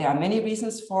there are many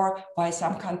reasons for why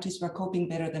some countries were coping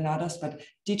better than others, but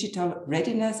digital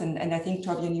readiness, and I think,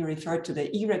 Torbjörn, you referred to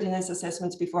the e-readiness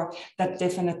assessments before, that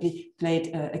definitely played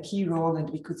a key role,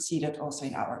 and we could see that also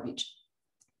in our region.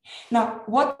 Now,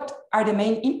 what are the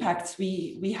main impacts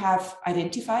we have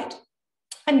identified?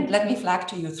 And let me flag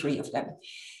to you 3 of them.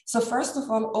 So first of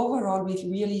all, overall, we've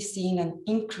really seen an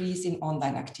increase in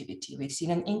online activity. We've seen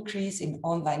an increase in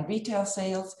online retail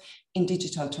sales, in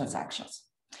digital transactions.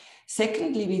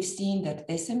 Secondly, we've seen that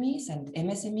SMEs and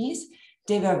MSMEs,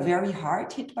 they were very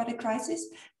hard hit by the crisis,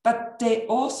 but they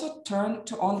also turned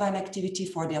to online activity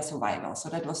for their survival. So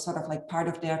that was sort of like part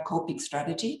of their coping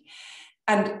strategy.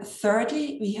 And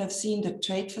thirdly, we have seen the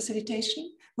trade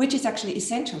facilitation, which is actually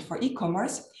essential for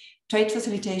e-commerce. Trade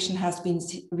facilitation has been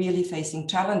really facing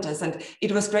challenges. And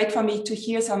it was great for me to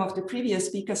hear some of the previous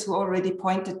speakers who already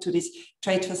pointed to this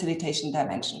trade facilitation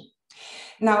dimension.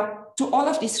 Now, to all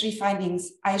of these three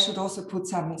findings, I should also put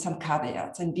some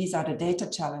caveats. And these are the data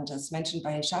challenges mentioned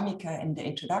by Shamika in the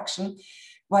introduction.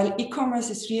 While e-commerce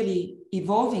is really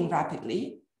evolving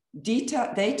rapidly,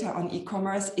 data on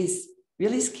e-commerce is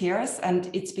really scarce, and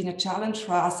it's been a challenge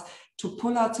for us to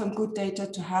pull out some good data,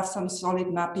 to have some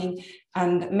solid mapping.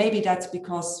 And maybe that's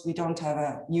because we don't have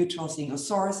a neutral single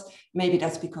source. Maybe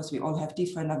that's because we all have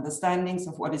different understandings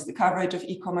of what is the coverage of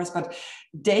e-commerce, but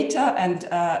data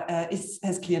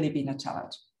has clearly been a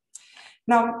challenge.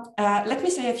 Now, let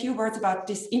me say a few words about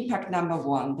this impact number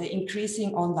one, the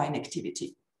increasing online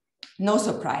activity. No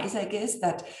surprise, I guess,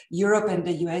 that Europe and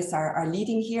the US are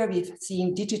leading here. We've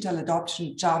seen digital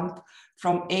adoption jump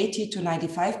from 80 to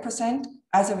 95%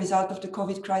 as a result of the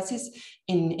COVID crisis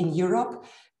in Europe.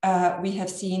 We have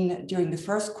seen during the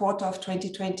first quarter of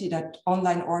 2020 that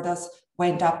online orders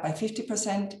went up by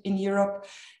 50% in Europe.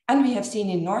 And we have seen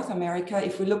in North America,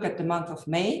 if we look at the month of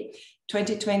May,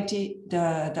 2020,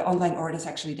 the online orders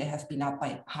actually, they have been up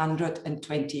by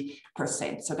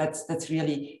 120%. So that's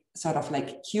really sort of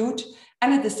like huge.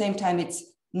 And at the same time, it's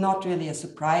not really a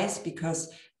surprise because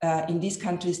in these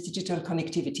countries, digital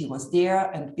connectivity was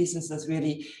there and businesses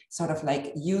really sort of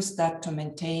like used that to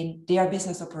maintain their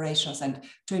business operations and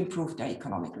to improve their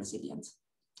economic resilience.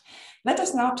 Let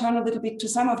us now turn a little bit to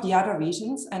some of the other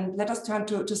regions, and let us turn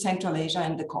to Central Asia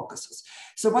and the Caucasus.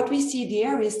 So what we see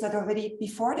there is that already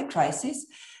before the crisis,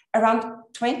 around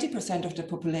 20% of the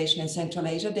population in Central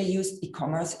Asia, they used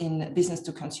e-commerce in business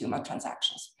to consumer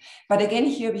transactions. But again,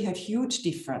 here we have huge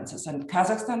differences. And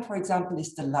Kazakhstan, for example,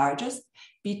 is the largest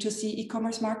B2C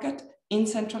e-commerce market in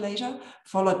Central Asia,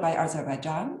 followed by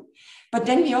Azerbaijan. But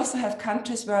then we also have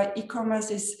countries where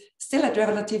e-commerce is still at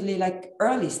relatively like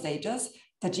early stages,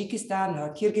 Tajikistan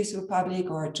or Kyrgyz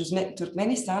Republic or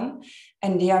Turkmenistan.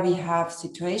 And there we have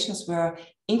situations where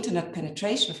internet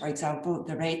penetration, for example,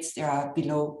 the rates there are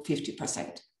below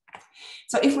 50%.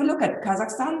 So if we look at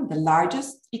Kazakhstan, the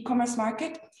largest e-commerce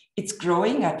market, it's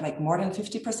growing at like more than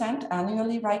 50%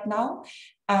 annually right now.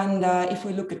 And if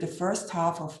we look at the first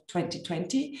half of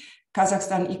 2020,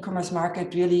 Kazakhstan e-commerce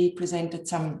market really presented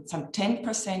some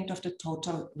 10% of the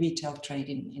total retail trade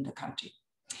in the country.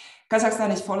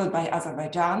 Kazakhstan is followed by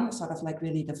Azerbaijan, sort of like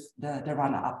really the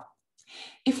runner-up.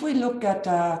 If we look at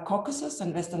Caucasus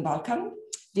and Western Balkan,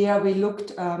 there we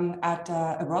looked at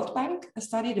a World Bank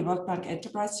study, the World Bank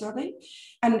Enterprise Survey.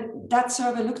 And that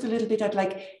survey looked a little bit at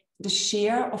like the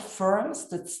share of firms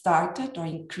that started or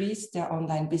increased their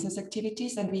online business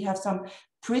activities. And we have some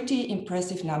pretty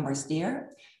impressive numbers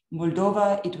there.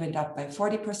 Moldova, it went up by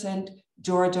 40%,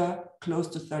 Georgia, close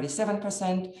to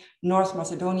 37%, North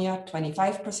Macedonia,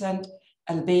 25%,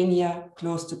 Albania,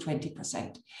 close to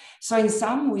 20%. So in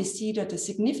sum, we see that a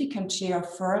significant share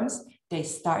of firms, they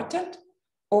started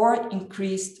or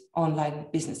increased online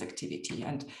business activity.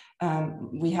 And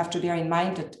we have to bear in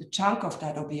mind that a chunk of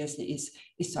that obviously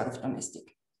is sort of domestic.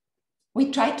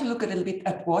 We tried to look a little bit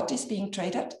at what is being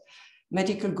traded,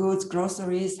 medical goods,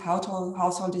 groceries,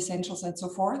 household essentials, and so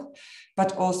forth,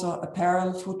 but also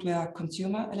apparel, footwear,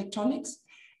 consumer electronics.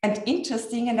 And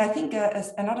interesting, and I think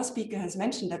as another speaker has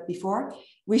mentioned that before,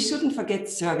 we shouldn't forget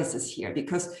services here,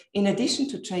 because in addition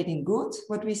to trading goods,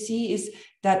 what we see is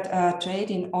that trade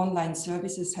in online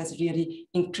services has really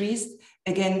increased.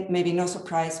 Again, maybe no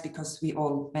surprise because we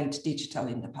all went digital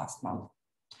in the past month.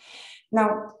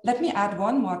 Now, let me add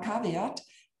one more caveat.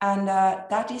 And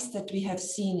that is that we have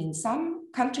seen in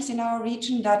some countries in our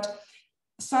region that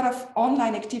sort of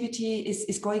online activity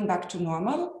is going back to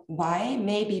normal. Why?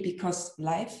 Maybe because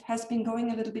life has been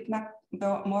going a little bit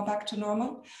more back to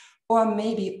normal, or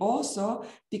maybe also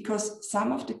because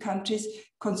some of the countries,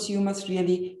 consumers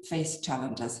really face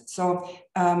challenges. So,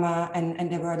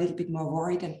 and they were a little bit more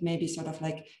worried, and maybe sort of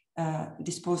like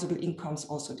disposable incomes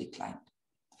also declined.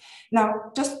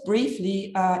 Now, just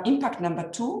briefly, impact number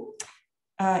 2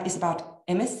 is about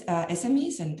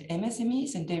SMEs and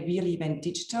MSMEs, and they really went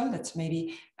digital. That's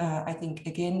maybe, I think,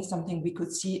 again, something we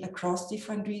could see across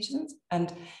different regions.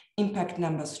 And impact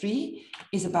number 3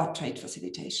 is about trade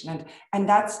facilitation. And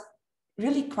that's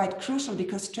really quite crucial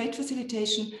because trade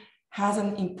facilitation has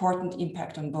an important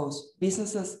impact on both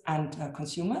businesses and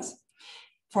consumers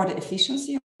for the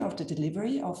efficiency of the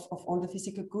delivery of all the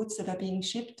physical goods that are being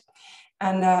shipped.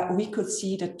 And we could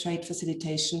see that trade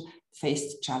facilitation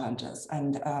faced challenges.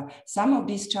 And some of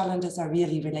these challenges are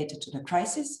really related to the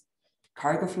crisis.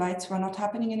 cargo flights were not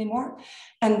happening anymore.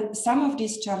 And some of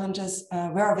these challenges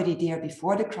were already there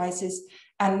before the crisis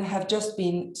and have just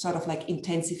been sort of like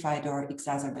intensified or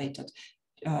exacerbated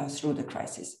through the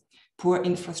crisis. Poor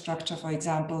infrastructure, for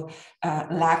example,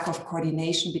 lack of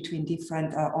coordination between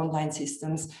different online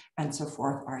systems and so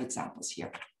forth are examples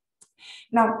here.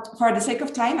 Now, for the sake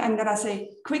of time, I'm gonna say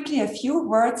quickly a few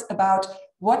words about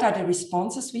what are the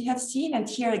responses we have seen. And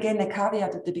here again, a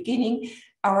caveat at the beginning,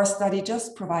 our study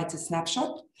just provides a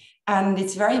snapshot and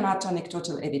it's very much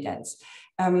anecdotal evidence.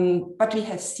 But we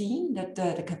have seen that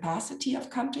the capacity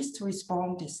of countries to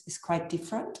respond is quite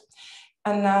different.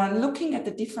 And looking at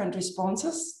the different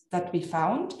responses that we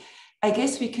found, I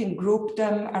guess we can group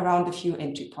them around a few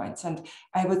entry points. And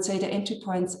I would say the entry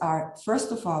points are,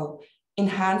 first of all,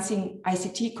 enhancing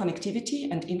ICT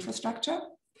connectivity and infrastructure.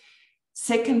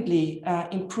 Secondly,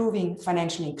 improving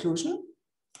financial inclusion.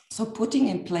 So putting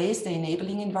in place the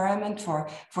enabling environment for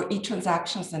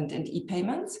e-transactions and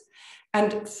e-payments.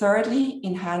 And thirdly,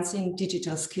 enhancing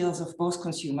digital skills of both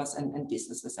consumers and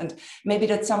businesses. And maybe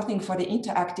that's something for the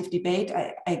interactive debate.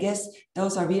 I guess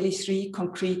those are really three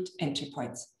concrete entry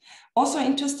points. Also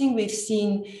interesting, we've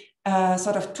seen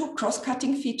sort of two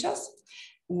cross-cutting features.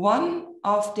 One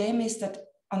of them is that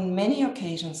on many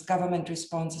occasions, government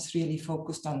responses really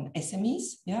focused on SMEs,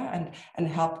 and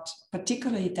helped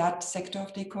particularly that sector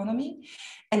of the economy.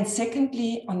 And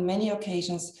secondly, on many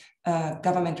occasions,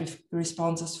 government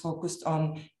responses focused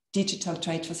on digital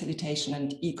trade facilitation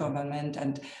and e-government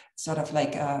and sort of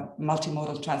like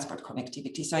multimodal transport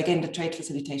connectivity. So again, the trade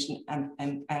facilitation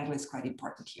angle is quite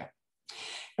important here.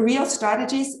 Real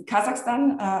strategies,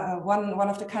 Kazakhstan, one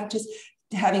of the countries,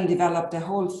 having developed a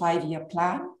whole 5-year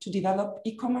plan to develop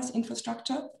e-commerce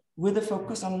infrastructure with a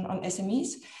focus on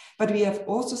SMEs. But we have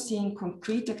also seen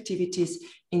concrete activities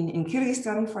in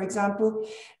Kyrgyzstan, for example.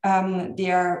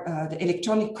 The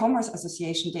Electronic Commerce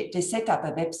Association, they set up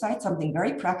a website, something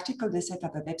very practical. They set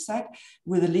up a website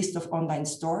with a list of online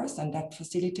stores, and that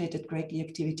facilitated greatly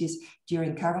activities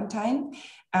during quarantine.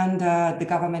 And the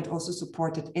government also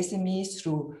supported SMEs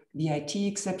through VAT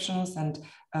exceptions and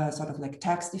sort of like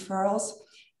tax deferrals.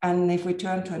 And if we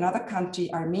turn to another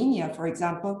country, Armenia, for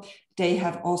example, they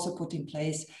have also put in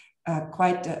place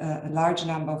quite a large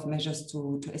number of measures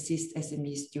to assist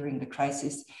SMEs during the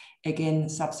crisis. Again,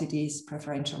 subsidies,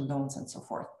 preferential loans, and so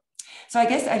forth. So I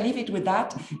guess I leave it with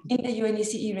that. In the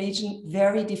UNECE region,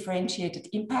 very differentiated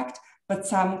impact, but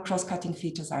some cross-cutting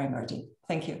features are emerging.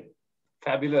 Thank you.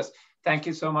 Fabulous. Thank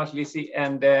you so much, Lizzie.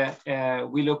 And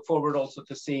we look forward also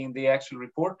to seeing the actual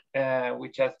report,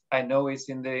 which I know is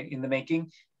in the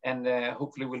making, and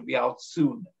hopefully will be out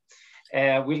soon.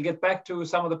 We'll get back to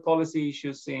some of the policy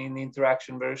issues in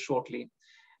interaction very shortly.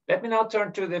 Let me now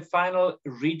turn to the final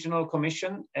regional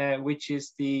commission, which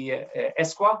is the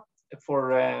ESCWA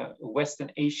for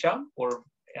Western Asia, or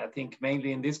I think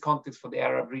mainly in this context for the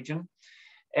Arab region.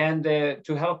 And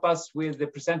to help us with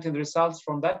presenting the results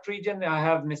from that region, I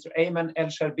have Mr. Ayman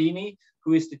El-Sharbini,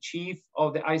 who is the chief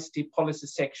of the ICT policy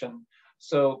section.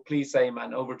 So please,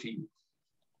 Ayman, over to you.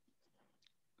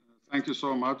 Thank you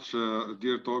so much,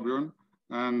 dear Torbjörn.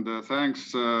 And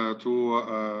thanks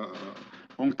to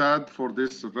UNCTAD for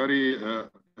this very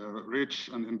rich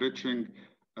and enriching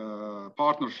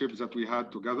partnerships that we had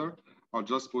together. I'll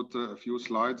just put a few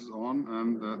slides on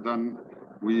and then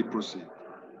we proceed.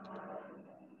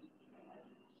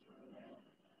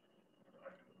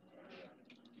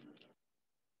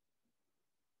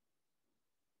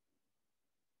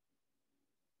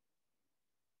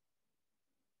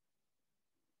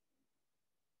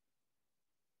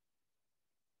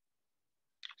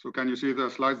 So can you see the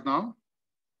slides now?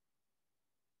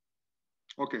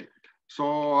 Okay,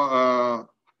 so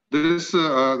this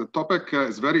topic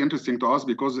is very interesting to us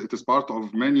because it is part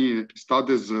of many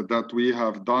studies that we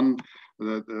have done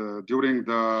during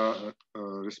the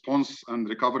response and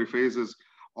recovery phases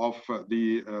of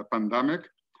the pandemic.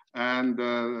 And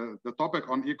the topic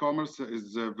on e-commerce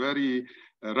is very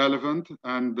relevant,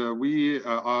 and we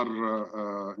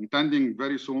are intending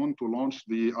very soon to launch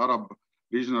the Arab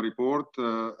regional report.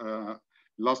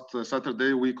 Last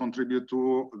Saturday, we contribute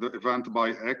to the event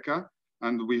by ECA,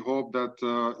 and we hope that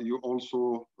you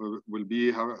also will be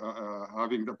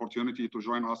having the opportunity to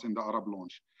join us in the Arab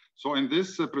launch. So in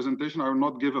this presentation, I will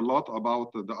not give a lot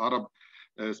about the Arab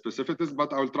specificities,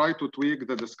 but I will try to tweak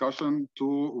the discussion to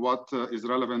what is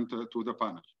relevant to the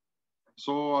panel.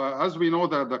 So as we know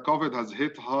that the COVID has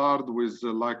hit hard with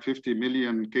like 50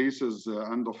 million cases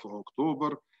end of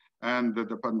October, and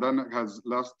the pandemic has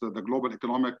left the global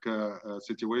economic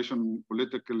situation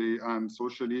politically and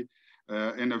socially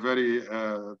in a very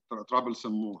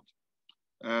troublesome mood.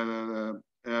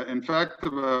 In fact,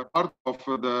 part of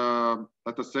the,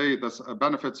 let us say, the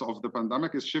benefits of the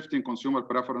pandemic is shifting consumer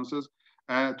preferences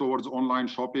towards online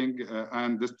shopping,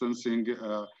 and distancing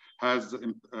has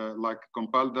like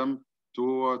compelled them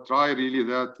to try really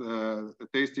that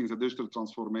tasting the digital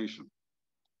transformation.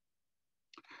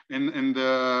 In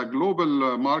the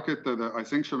global market, I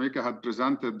think Shamika had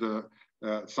presented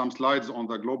some slides on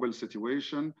the global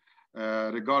situation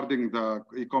regarding the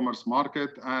e-commerce market.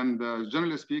 And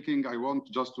generally speaking, I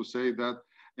want just to say that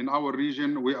in our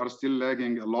region, we are still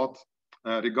lagging a lot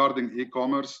regarding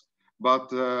e-commerce,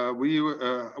 but we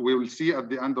will see at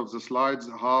the end of the slides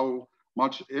how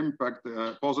much impact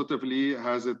positively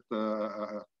has it,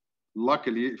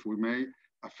 luckily, if we may,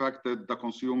 affected the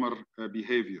consumer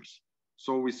behaviors.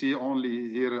 So we see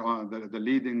only here the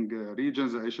leading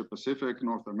regions, Asia Pacific,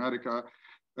 North America,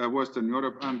 Western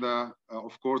Europe, and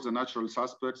of course the natural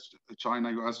suspects,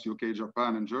 China, US, UK,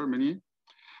 Japan, and Germany.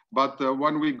 But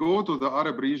when we go to the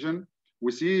Arab region,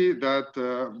 we see that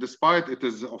despite it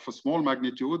is of a small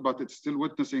magnitude, but it's still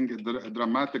witnessing a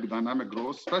dramatic dynamic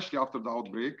growth, especially after the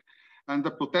outbreak. And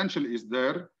the potential is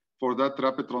there for that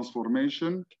rapid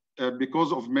transformation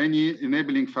because of many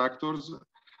enabling factors.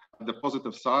 The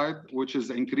positive side, which is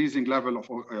the increasing level of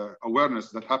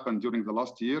awareness that happened during the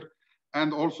last year,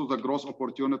 and also the growth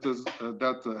opportunities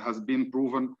that has been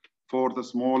proven for the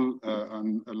small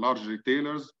and large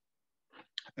retailers.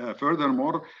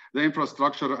 Furthermore, the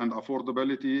infrastructure and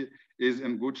affordability is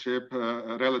in good shape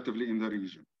relatively in the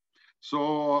region.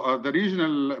 So the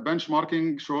regional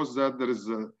benchmarking shows that there is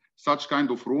such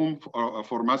kind of room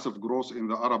for massive growth in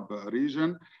the Arab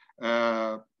region,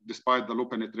 despite the low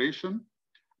penetration.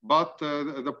 But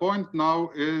the point now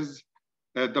is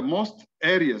the most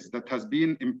areas that has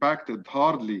been impacted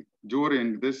hardly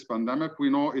during this pandemic, we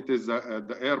know it is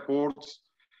the airports,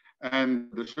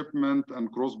 and the shipment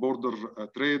and cross-border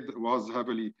trade was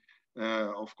heavily,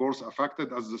 of course,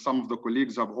 affected, as some of the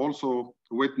colleagues have also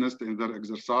witnessed in their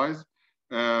exercise.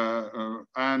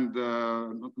 And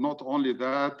not only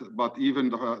that, but even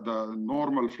the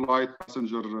normal flight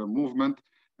passenger movement,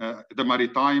 the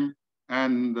maritime,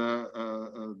 and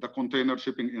the container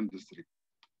shipping industry.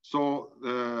 So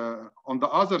on the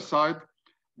other side,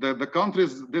 the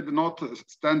countries did not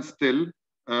stand still,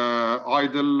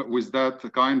 idle with that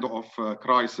kind of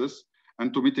crisis.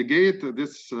 And to mitigate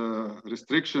these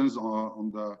restrictions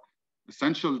on the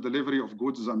essential delivery of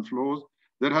goods and flows,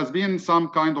 there has been some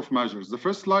kind of measures. The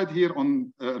first slide here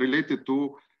on related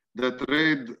to the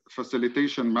trade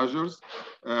facilitation measures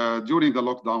during the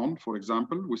lockdown, for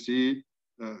example, we see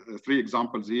 3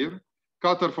 examples here.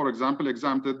 Qatar, for example,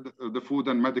 exempted the food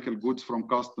and medical goods from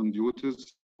custom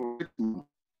duties for 6 months.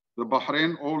 The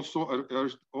Bahrain also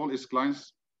urged all its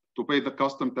clients to pay the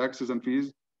custom taxes and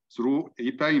fees through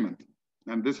e-payment.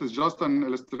 And this is just an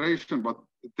illustration, but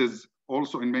it is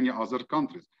also in many other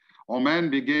countries. Oman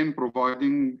began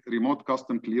providing remote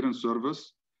custom clearance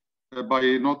service by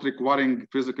not requiring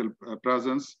physical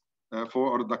presence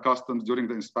for the customs during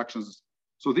the inspections.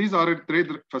 So these are trade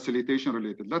facilitation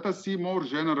related. Let us see more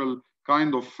general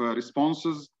kind of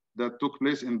responses that took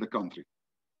place in the countries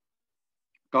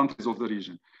of the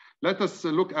region. Let us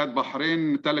look at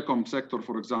Bahrain telecom sector,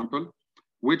 for example,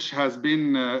 which has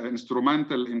been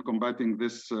instrumental in combating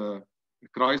this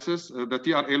crisis. The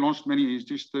TRA launched many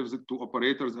initiatives to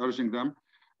operators, urging them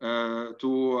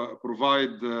to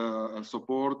provide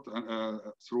support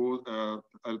through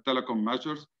telecom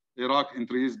measures. Iraq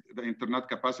increased the internet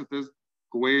capacities.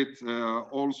 Kuwait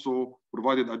also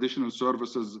provided additional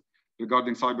services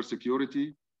regarding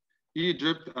cybersecurity.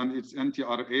 Egypt and its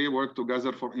NTRA worked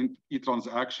together for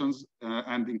e-transactions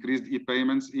and increased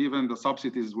e-payments. Even the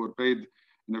subsidies were paid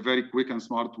in a very quick and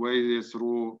smart way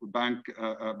through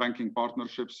banking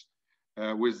partnerships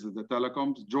with the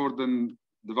telecoms. Jordan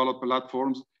developed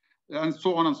platforms, and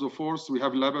so on and so forth. We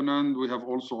have Lebanon, we have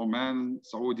also Oman,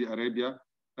 Saudi Arabia.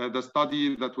 The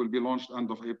study that will be launched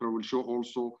end of April will show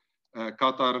also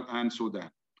Qatar and Sudan.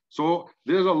 So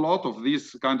there's a lot of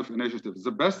these kind of initiatives.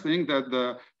 The best thing that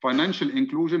the financial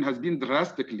inclusion has been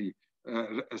drastically,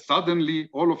 suddenly,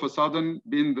 all of a sudden,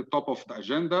 been the top of the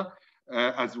agenda,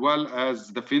 as well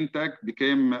as the fintech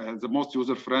became the most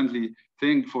user-friendly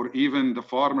thing for even the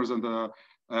farmers and the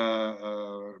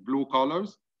blue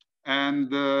collars. And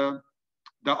the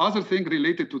other thing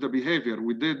related to the behavior,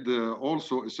 we did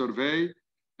also a survey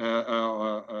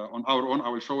on our own. I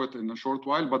will show it in a short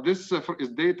while, but this is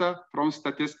data from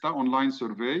Statista online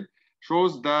survey,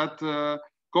 shows that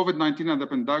COVID-19 and the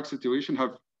pandemic situation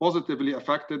have positively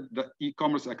affected the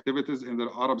e-commerce activities in the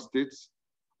Arab states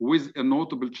with a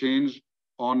notable change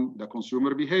on the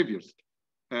consumer behaviors.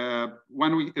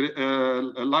 when we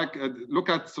look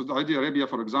at Saudi Arabia,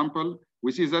 for example,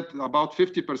 we see that about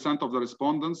 50% of the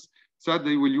respondents said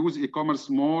they will use e-commerce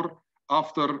more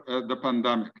after the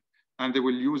pandemic, and they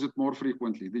will use it more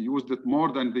frequently. They used it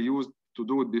more than they used to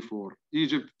do it before.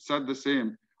 Egypt said the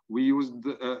same. We used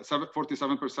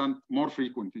 47% more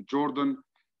frequently. Jordan,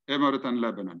 Emirates, and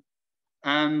Lebanon.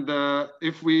 And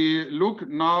if we look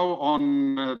now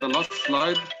on the last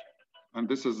slide, and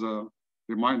this is a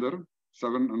reminder,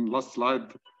 7 and last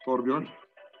slide, Torbjörn.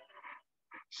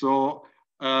 So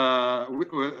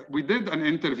we did an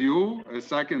interview, a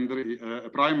secondary,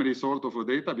 primary sort of a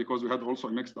data, because we had also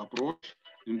a mixed approach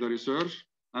in the research.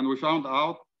 And we found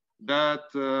out that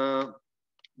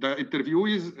the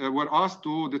interviewees were asked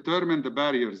to determine the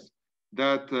barriers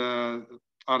that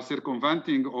are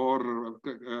circumventing or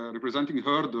representing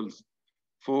hurdles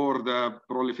for the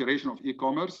proliferation of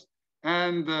e-commerce.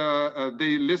 And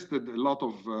they listed a lot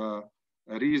of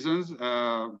reasons.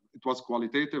 It was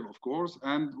qualitative, of course,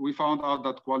 and we found out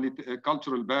that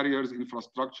cultural barriers,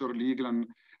 infrastructure, legal and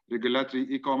regulatory,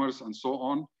 e-commerce, and so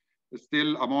on, is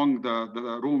still among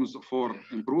the rooms for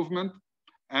improvement.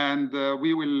 And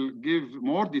we will give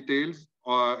more details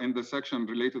in the section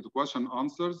related to question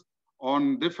answers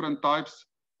on different types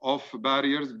of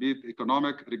barriers, be it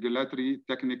economic, regulatory,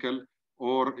 technical,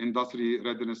 or industry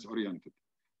readiness oriented.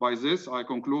 By this, I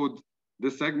conclude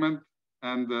this segment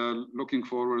and looking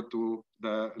forward to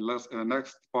the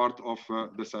next part of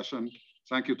the session.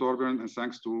 Thank you, Torbjörn, and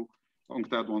thanks to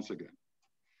UNCTAD once again.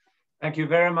 Thank you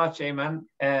very much, Ayman.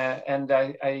 And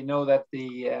I know that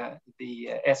the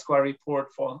Esquire report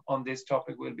on this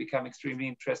topic will become extremely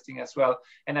interesting as well.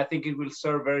 And I think it will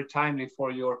serve very timely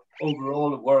for your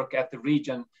overall work at the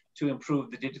region to improve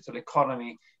the digital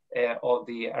economy of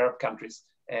the Arab countries.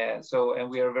 And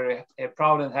we are very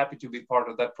proud and happy to be part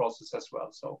of that process as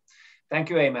well. So thank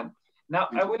you, Ayman. Now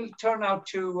I will turn now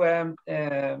to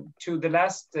the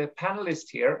last panelist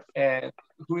here,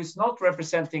 who is not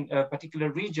representing a particular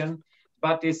region,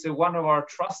 but is one of our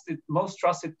most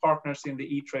trusted partners in the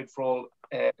eTrade for All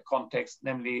context,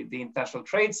 namely the International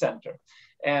Trade Center.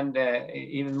 And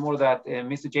even more that,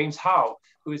 Mr. James Howe,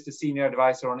 who is the Senior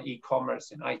Advisor on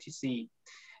e-commerce in ITC.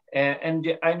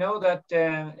 And I know that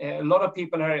a lot of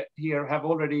people here have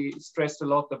already stressed a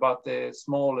lot about the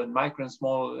small and micro and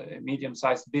small,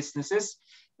 medium-sized businesses,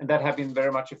 and that have been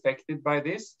very much affected by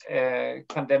this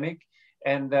pandemic.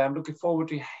 And I'm looking forward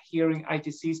to hearing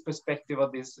ITC's perspective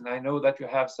of this. And I know that you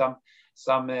have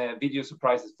some video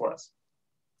surprises for us.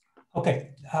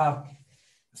 Okay,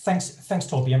 thanks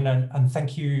Torbjörn, and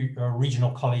thank you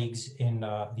regional colleagues in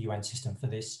the UN system for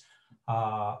this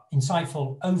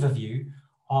insightful overview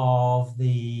of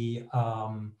the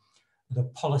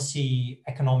policy,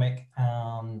 economic,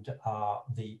 and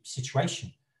the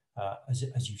situation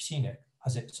as you've seen it,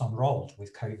 as it's unrolled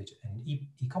with COVID and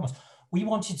e-commerce. We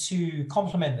wanted to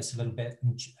complement this a little bit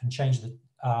and change the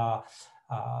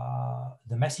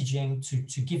messaging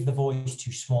to give the voice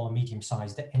to small and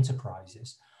medium-sized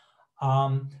enterprises.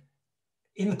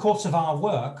 In the course of our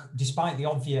work, despite the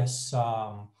obvious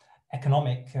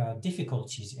economic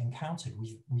difficulties encountered,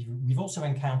 we've also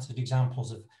encountered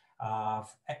examples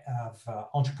of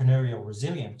entrepreneurial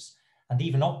resilience and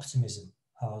even optimism,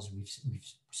 as we've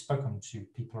spoken to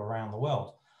people around the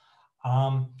world.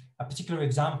 A particular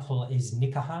example is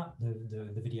Nikaha.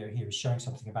 The video here is showing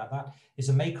something about that. Is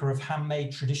a maker of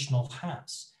handmade traditional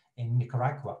hats in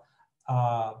Nicaragua.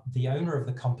 The owner of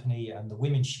the company and the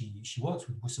women she works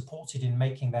with were supported in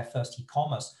making their first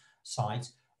e-commerce site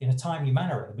in a timely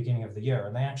manner at the beginning of the year.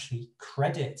 And they actually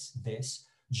credit this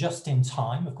just in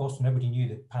time. Of course, nobody knew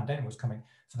the pandemic was coming,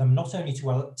 for them not only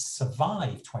to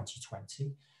survive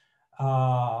 2020,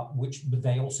 but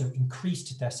they also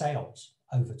increased their sales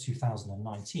over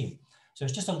 2019. So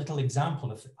it's just a little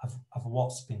example of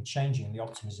what's been changing and the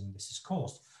optimism this has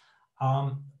caused.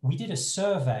 We did a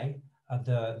survey at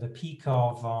the peak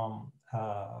of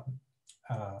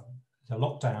the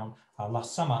lockdown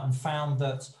last summer and found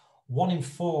that 1 in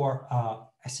 4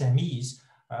 SMEs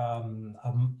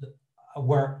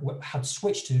had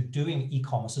switched to doing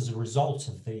e-commerce as a result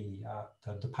of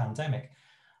the pandemic.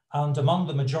 And among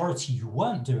the majority who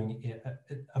weren't doing it,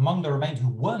 among the remainder who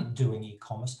weren't doing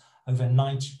e-commerce, over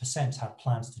 90% had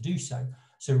plans to do so.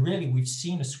 So really, we've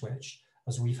seen a switch.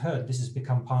 As we've heard, this has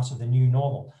become part of the new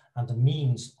normal and the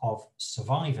means of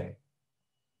surviving.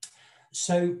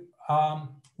 So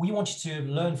we wanted to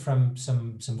learn from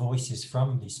some voices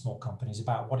from these small companies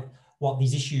about what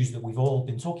these issues that we've all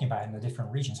been talking about in the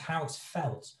different regions, how it's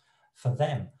felt for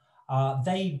them.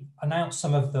 They announced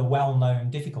some of the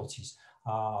well-known difficulties.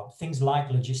 Things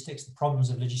like logistics, the problems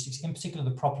of logistics, in particular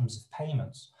the problems of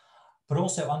payments, but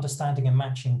also understanding and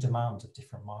matching demand of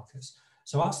different markets.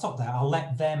 So I'll stop there. I'll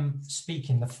let them speak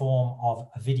in the form of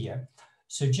a video.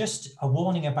 So just a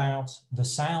warning about the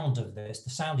sound of this. The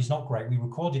sound is not great. We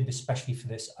recorded this especially for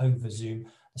this over Zoom.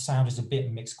 The sound is a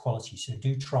bit mixed quality, so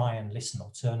do try and listen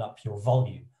or turn up your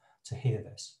volume to hear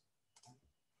this.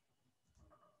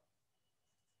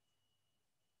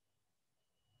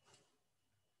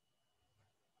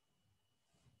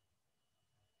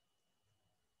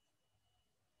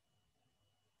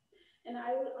 And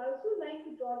I would also like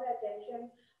to draw the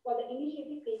attention for the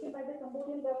initiative taken by the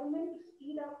Cambodian government to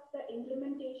speed up the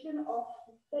implementation of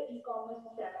the e-commerce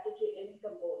strategy in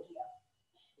Cambodia.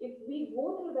 If we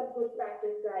go through the good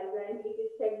practice guidelines, it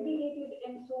is segregated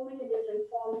in so many different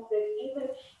forms that even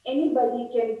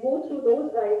anybody can go through those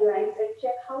guidelines and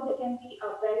check how they can be a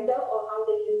vendor or how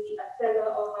they can be a seller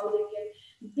or how they can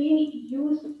be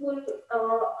useful,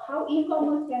 how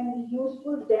e-commerce can be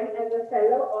useful them as a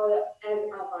seller or as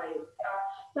a buyer.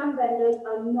 Some vendors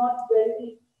are not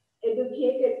very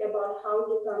educated about how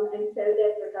to come and sell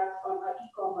their products on an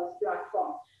e-commerce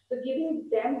platform. So giving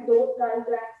them those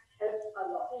guidelines helps a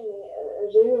lot.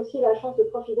 J'ai eu aussi la chance de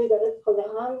profiter d'un autre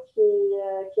programme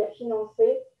qui a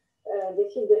financé des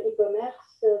sites de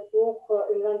e-commerce pour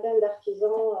une vingtaine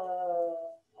d'artisans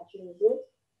en Tunisie.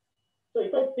 So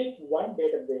if I pick one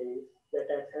database that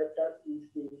has helped us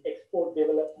is the Export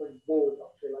Development Board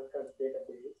of Sri Lanka's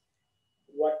database.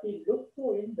 What we look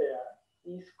for in there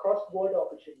is cross-border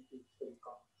opportunities for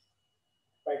e-commerce.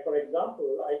 Like for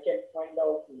example, I can find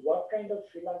out what kind of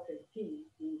Sri Lankan tea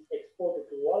is exported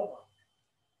to Walmart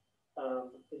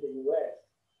in the US.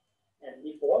 And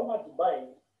if Walmart's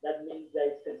buying, that means there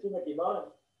is consumer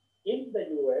demand in the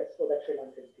US for that Sri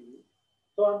Lankan tea.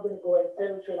 So I'm going to go and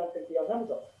sell Sri Lankan tea on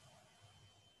Amazon.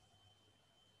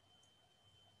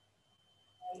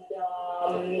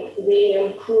 And we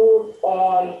improve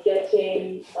on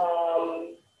getting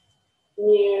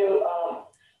new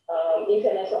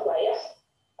internet suppliers.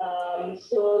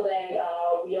 So then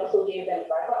we also give them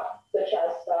backup, such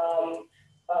as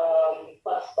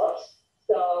hotspots.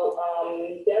 So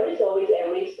there is always a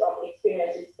risk of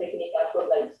experiencing technical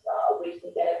problems with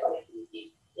internet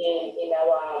connectivity in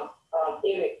our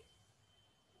area.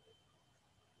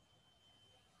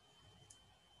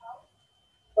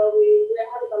 So we're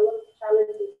having a lot of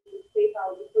challenges to state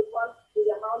out because once the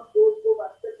amount goes over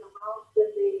a certain amount, then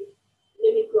they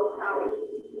limit your account.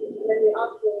 Then they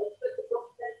ask for certain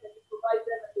documents and you provide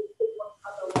them and they take one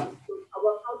other one. So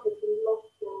our account has been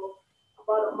locked for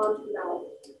about a month now.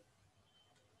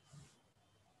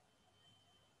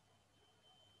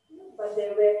 But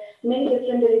there were many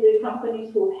different delivery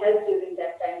companies who helped during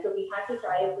that time. So we had to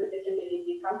tie up with different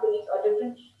delivery companies or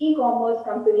different e-commerce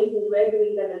companies who were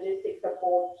doing the logistics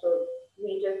support. So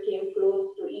we just came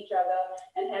close to each other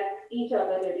and helped each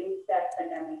other during that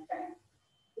pandemic time.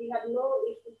 We had no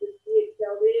issues with it. They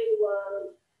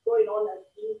were going on as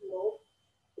usual.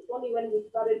 It's only when we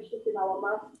started shipping our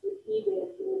masks with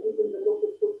eBay and using the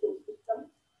local postal system,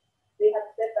 they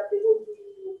had said that they would be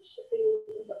shipping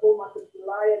in the whole month of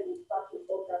July and we start in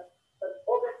August. But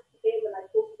August came and I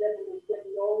talked to them and they said,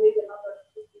 no, maybe another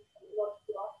 2 weeks and not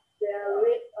sure. Their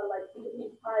rates are like 3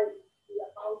 times the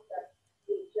amount that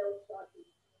they just started.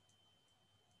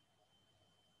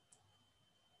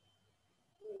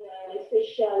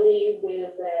 Especially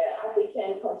with the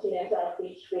African continental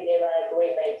free trade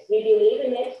agreements. We believe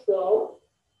in it though,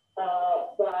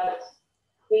 but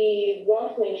we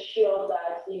want to ensure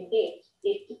that indeed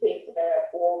it takes care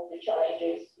of all the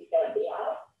challenges we currently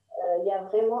have. Il y a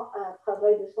vraiment un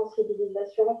travail de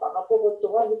sensibilisation par rapport aux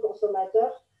droits du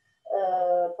consommateur,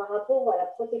 par rapport à la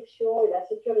protection et la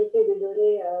sécurité des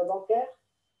données bancaires.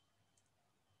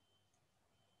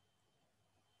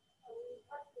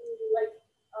 Like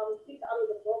think out of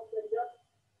the box and just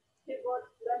pivot,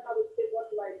 learn how to pivot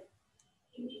like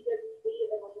immediately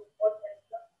and on the spot and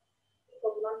just think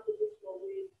of non-traditional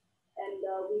ways. And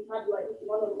we had like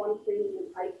one-on-one training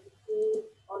with ICT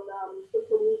on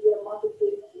social media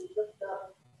marketing and just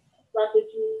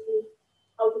strategy,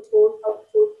 how to post,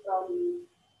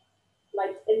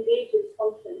 like engage in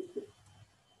content.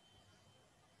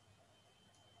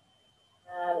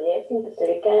 Yes, in Costa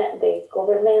Rica, the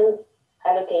government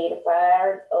allocated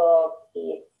part of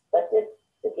its budget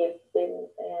to give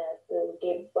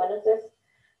bonuses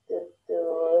to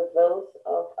those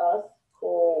of us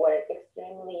who were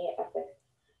extremely affected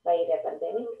by the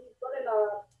pandemic. So we got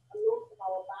a loan from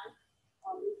our bank.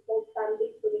 It's called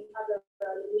Standing, so we had an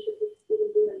initiative to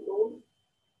give a loan,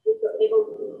 which were able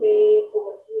to pay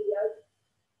over 3 years.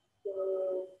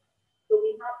 So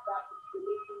we have that.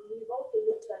 We've also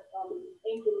looked at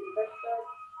angel investors,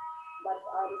 but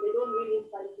they don't really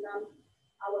finance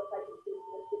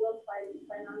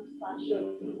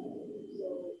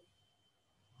So,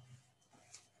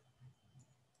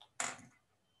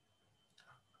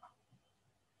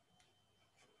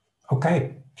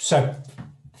 okay, so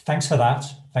thanks for that.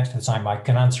 Thanks for the time. I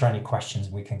can answer any questions.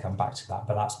 We can come back to that,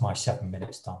 but that's my 7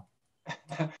 minutes done.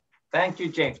 Thank you,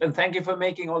 James. And thank you for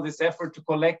making all this effort to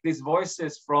collect these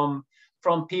voices from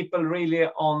people really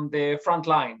on the front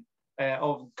line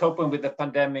of coping with the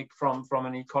pandemic from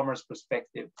an e-commerce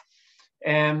perspective.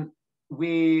 And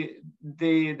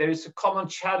there is a common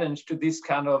challenge to this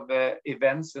kind of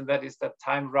events, and that is that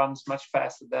time runs much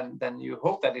faster than you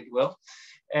hope that it will.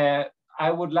 I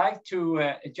would like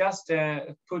to just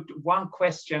put one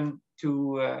question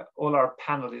to all our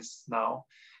panelists now.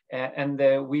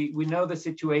 We know the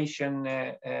situation.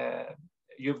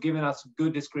 You've given us a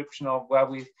good description of where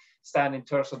we stand in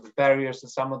terms of the barriers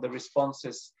and some of the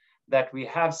responses that we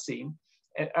have seen.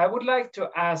 I would like to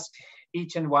ask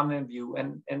each and one of you,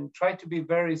 and try to be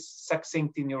very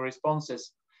succinct in your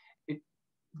responses.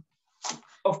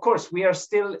 Of course, we are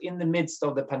still in the midst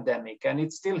of the pandemic, and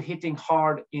it's still hitting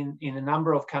hard in a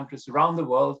number of countries around the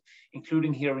world,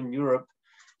 including here in Europe.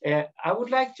 I would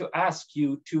like to ask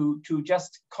you to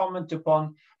just comment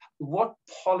upon what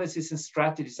policies and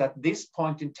strategies at this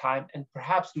point in time, and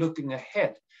perhaps looking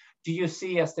ahead, do you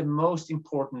see as the most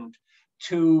important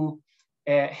to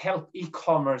help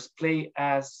e-commerce play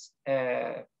as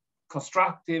a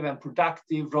constructive and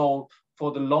productive role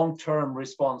for the long-term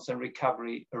response and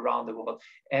recovery around the world?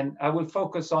 And I will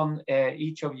focus on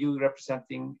each of you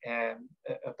representing a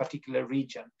particular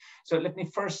region. So let me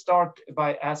first start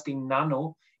by asking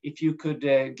Nano, if you could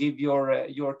give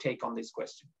your take on this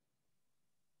question.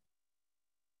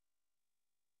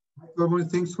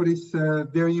 Thanks for this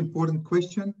very important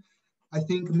question. I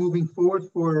think moving forward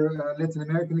for Latin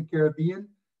America and the Caribbean,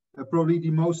 probably the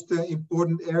most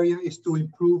important area is to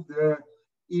improve the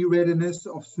e-readiness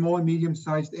of small and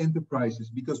medium-sized enterprises,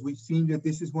 because we've seen that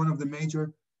this is one of the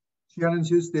major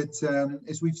challenges that,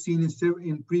 as we've seen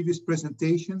in previous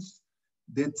presentations,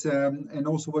 that and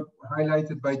also what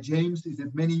highlighted by James, is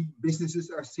that many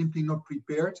businesses are simply not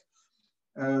prepared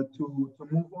to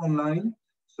move online.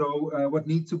 So what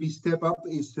needs to be stepped up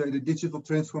is the digital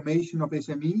transformation of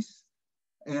SMEs,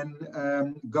 and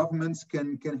governments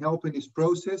can help in this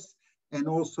process. And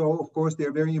also, of course,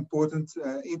 they're very important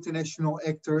international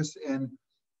actors and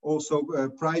also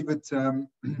private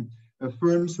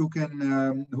firms who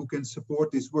can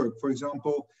support this work. For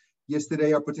example,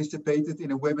 yesterday I participated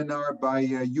in a webinar by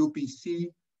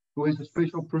UPC, who has a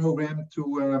special program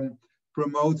to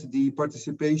promote the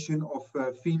participation of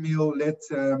female-led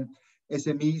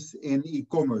SMEs in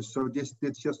e-commerce. So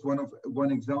that's just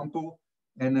one example.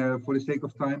 And for the sake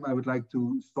of time, I would like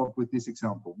to stop with this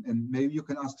example. And maybe you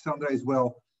can ask Sandra as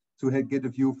well to get a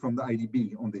view from the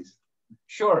IDB on this.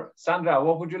 Sure. Sandra,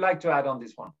 what would you like to add on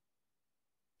this one?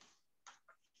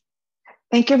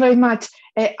 Thank you very much.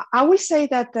 I will say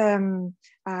that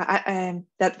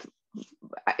that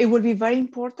it will be very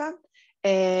important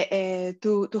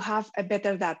to have a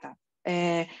better data.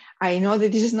 I know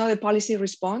that this is not a policy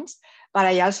response, but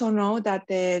I also know that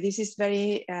this is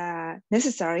very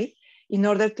necessary in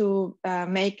order to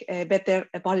make better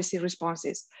policy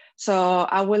responses. So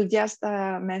I will just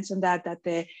mention that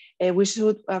we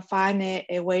should find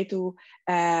a way to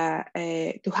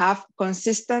have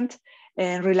consistent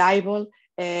and reliable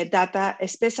data,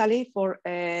 especially for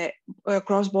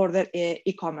cross-border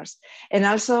e-commerce, and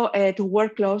also to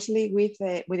work closely with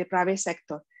the private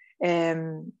sector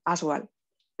as well.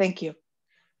 Thank you.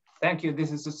 Thank you.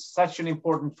 This is such an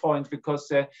important point,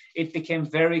 because it became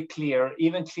very clear,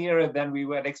 even clearer than we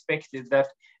had expected, that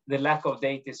the lack of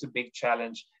data is a big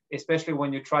challenge, especially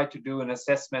when you try to do an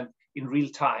assessment in real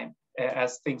time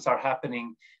as things are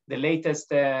happening. The latest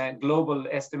global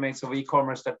estimates of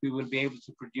e-commerce that we will be able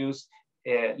to produce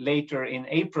later in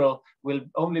April will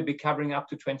only be covering up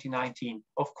to 2019.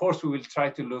 Of course, we will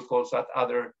try to look also at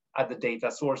other data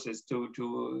sources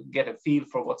to get a feel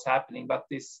for what's happening, but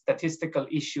this statistical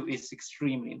issue is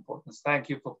extremely important. Thank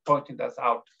you for pointing that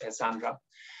out, Sandra.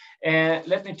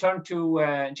 Let me turn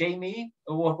to Jamie.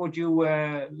 What would you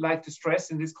like to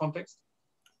stress in this context?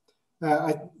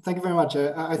 Thank you very much.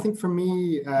 I think for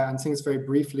me, and saying this very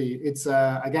briefly, it's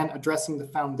again addressing the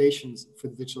foundations for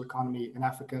the digital economy in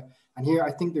Africa. And here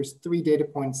I think there's 3 data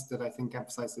points that I think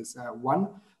emphasize this. 1,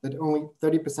 that only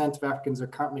 30% of Africans are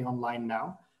currently online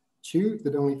now. 2,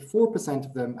 that only 4%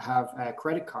 of them have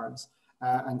credit cards.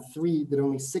 And 3, that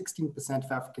only 16%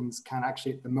 of Africans can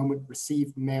actually at the moment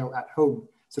receive mail at home.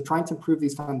 So trying to improve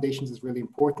these foundations is really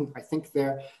important. I think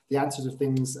the answers are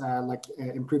things like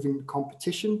improving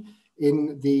competition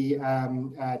in the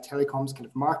telecoms kind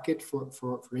of market for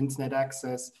internet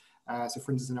access, So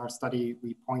for instance, in our study,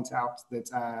 we point out that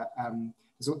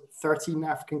 13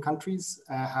 African countries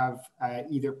have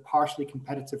either partially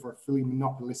competitive or fully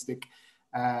monopolistic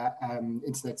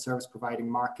internet service providing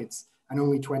markets, and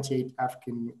only 28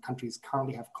 African countries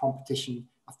currently have competition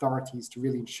authorities to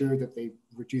really ensure that they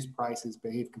reduce prices,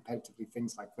 behave competitively,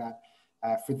 things like that.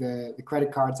 For the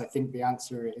credit cards, I think the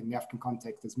answer in the African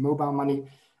context is mobile money.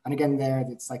 And again, there,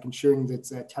 it's like ensuring that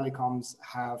telecoms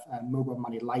have mobile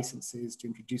money licenses to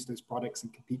introduce those products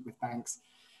and compete with banks.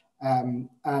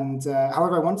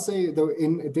 However, I want to say, though,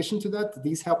 in addition to that,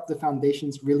 these help the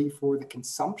foundations really for the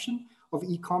consumption of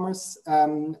e-commerce,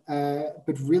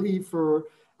 but really for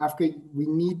Africa, we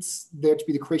need there to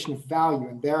be the creation of value.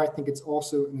 And there, I think it's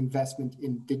also an investment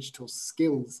in digital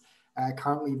skills.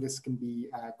 Currently, this can be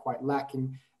quite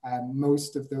lacking.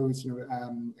 Most of those,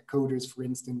 coders, for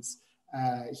instance,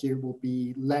 here will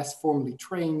be less formally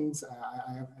trained.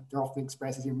 They're often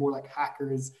expressed as more like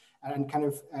hackers, and kind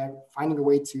of finding a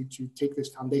way to take those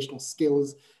foundational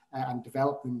skills and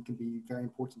develop them can be very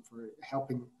important for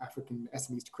helping African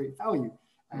SMEs to create value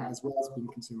as well as being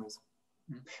consumers.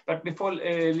 But before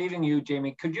leaving you,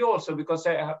 Jamie, could you also, because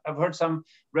I've heard some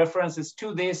references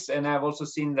to this, and I've also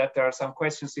seen that there are some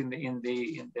questions in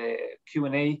the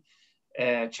Q&A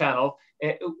channel.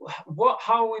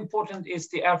 How important is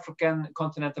the African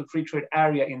Continental Free Trade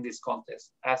Area in this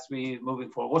context as we moving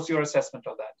forward? What's your assessment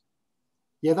of that?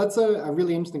 Yeah, that's a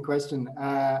really interesting question.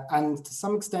 And to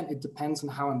some extent, it depends on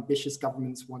how ambitious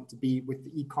governments want to be with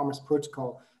the e-commerce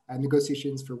protocol,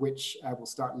 negotiations for which will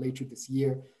start later this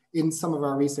year. In some of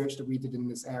our research that we did in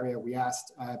this area, we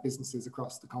asked businesses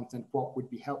across the continent what would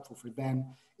be helpful for them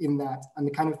in that. And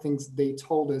the kind of things they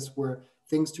told us were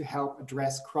things to help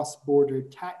address cross-border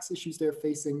tax issues they're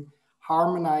facing,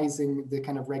 harmonizing the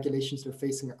kind of regulations they're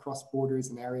facing across borders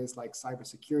in areas like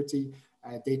cybersecurity,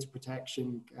 data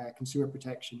protection, consumer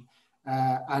protection,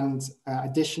 and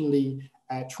additionally,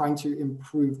 trying to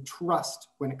improve trust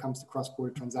when it comes to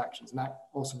cross-border transactions. And that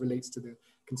also relates to the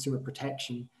consumer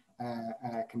protection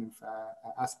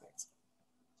aspects.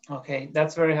 Okay,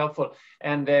 that's very helpful.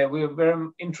 And we're very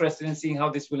interested in seeing how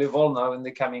this will evolve now in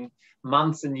the coming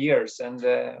months and years. And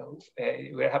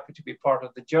we're happy to be part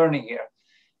of the journey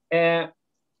here.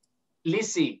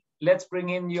 Lizzie, let's bring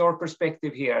in your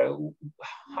perspective here.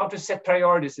 How to set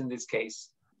priorities in this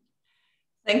case?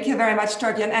 Thank you very much,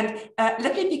 Torbjörn. And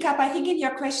let me pick up, I think in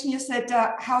your question, you said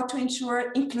how to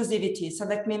ensure inclusivity. So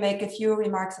let me make a few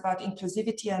remarks about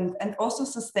inclusivity and also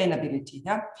sustainability.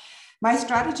 Yeah? My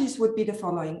strategies would be the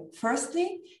following.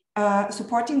 Firstly,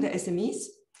 supporting the SMEs,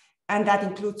 and that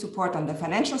includes support on the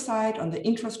financial side, on the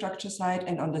infrastructure side,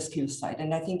 and on the skills side.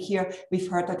 And I think here we've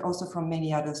heard that also from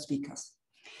many other speakers.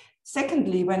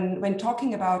 Secondly, when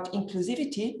talking about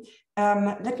inclusivity,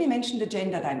 let me mention the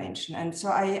gender dimension. And so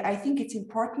I think it's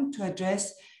important to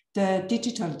address the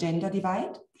digital gender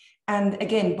divide. And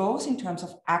again, both in terms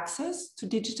of access to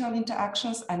digital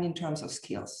interactions and in terms of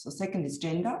skills. So second is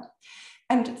gender.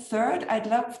 And third, I'd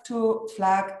love to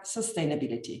flag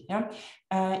sustainability. Yeah?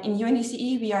 In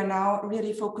UNECE, we are now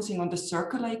really focusing on the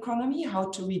circular economy, how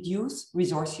to reduce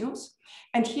resource use.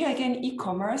 And here again,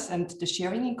 e-commerce and the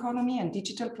sharing economy and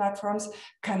digital platforms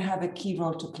can have a key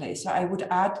role to play. So I would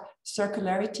add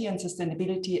circularity and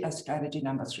sustainability as strategy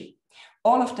number 3.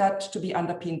 All of that to be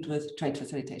underpinned with trade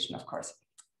facilitation, of course.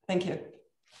 Thank you.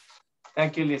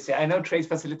 Thank you, Lizzie. I know trade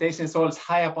facilitation is always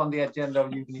high up on the agenda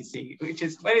of UNECE, which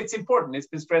is, well, it's important. It's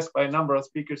been stressed by a number of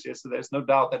speakers here, so there's no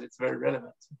doubt that it's very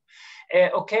relevant.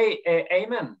 Okay,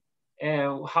 Eamon,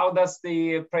 how does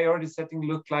the priority setting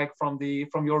look like from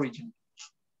your region?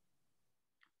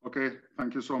 Okay,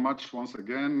 thank you so much once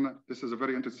again. This is a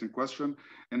very interesting question.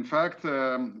 In fact,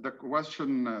 the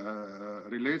question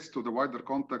relates to the wider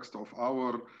context of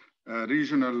our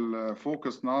regional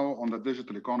focus now on the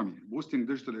digital economy, boosting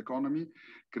digital economy,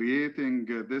 creating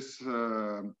this,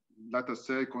 let us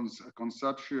say,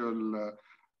 conceptual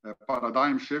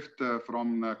paradigm shift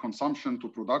from consumption to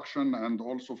production and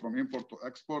also from import to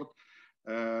export.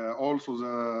 Also,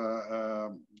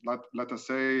 let us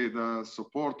say, the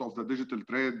support of the digital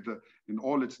trade in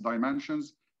all its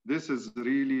dimensions. This is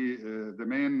really the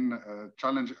main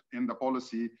challenge in the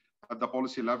policy, at the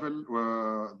policy level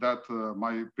that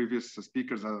my previous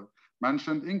speakers have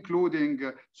mentioned, including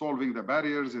solving the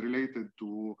barriers related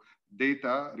to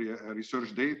data,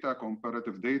 research data,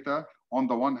 comparative data on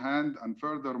the one hand, and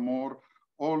furthermore,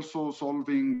 also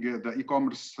solving the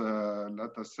e-commerce,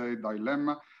 let us say,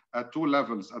 dilemma at 2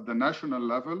 levels, at the national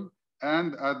level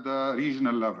and at the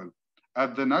regional level.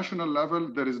 At the national level,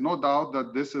 there is no doubt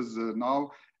that this is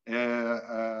now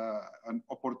there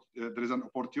is an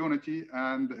opportunity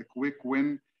and a quick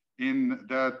win in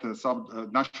that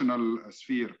sub-national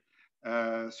sphere.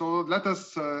 So let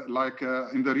us,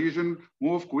 in the region,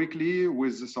 move quickly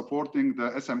with supporting the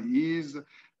SMEs,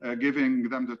 giving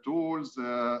them the tools,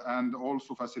 and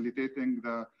also facilitating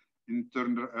the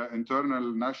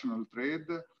internal national trade,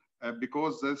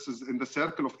 because this is in the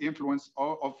circle of influence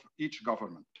of each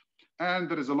government. And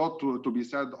there is a lot to be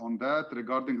said on that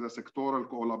regarding the sectoral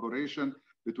collaboration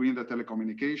between the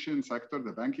telecommunication sector,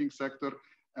 the banking sector,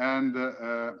 and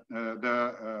the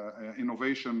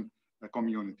innovation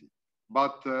community.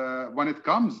 But when it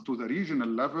comes to the regional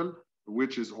level,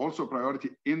 which is also a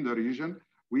priority in the region,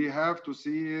 we have to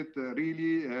see it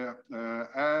really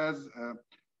as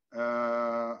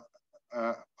a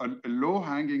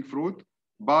low-hanging fruit,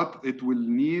 but it will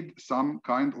need some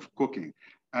kind of cooking.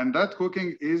 And that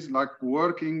cooking is like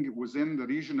working within the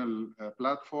regional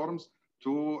platforms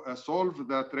to solve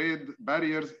the trade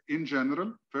barriers in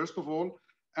general, first of all,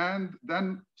 and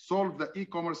then solve the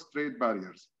e-commerce trade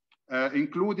barriers,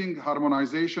 including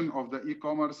harmonization of the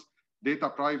e-commerce, data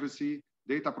privacy,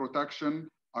 data protection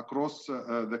across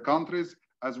the countries,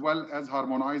 as well as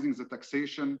harmonizing the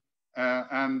taxation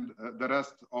and the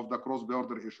rest of the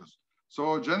cross-border issues.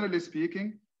 So generally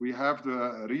speaking, we have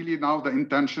really now the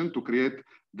intention to create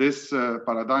this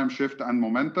paradigm shift and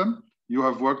momentum. You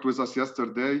have worked with us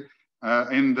yesterday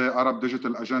in the Arab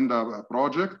Digital Agenda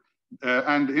project,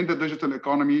 and in the digital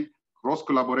economy,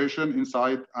 cross-collaboration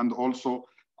inside and also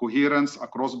coherence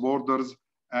across borders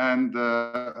and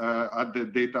at the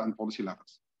data and policy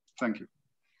levels. Thank you.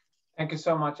 Thank you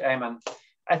so much, Ayman.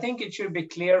 I think it should be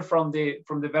clear from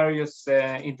the various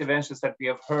interventions that we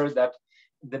have heard that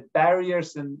the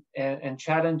barriers and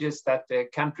challenges that the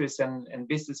countries and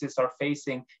businesses are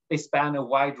facing, they span a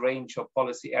wide range of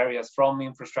policy areas, from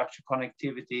infrastructure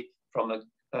connectivity, from a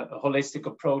holistic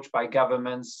approach by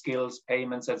governments, skills,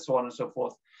 payments, and so on and so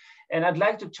forth. And I'd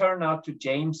like to turn now to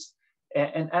James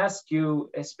and ask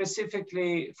you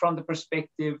specifically from the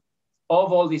perspective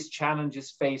of all these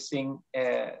challenges facing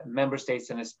member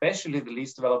states and especially the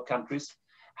least developed countries,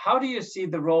 how do you see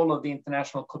the role of the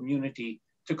international community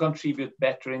to contribute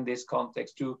better in this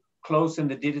context, to closing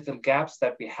the digital gaps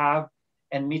that we have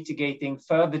and mitigating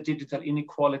further digital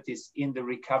inequalities in the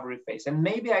recovery phase? And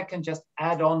maybe I can just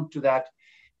add on to that,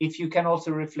 if you can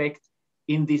also reflect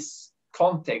in this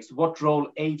context, what role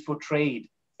aid for trade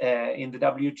in the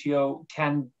WTO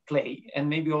can play, and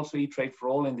maybe also eTrade for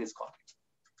all in this context.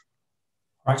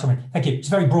 Right, Tommy. Thank you. It's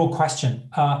a very broad question.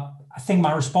 I think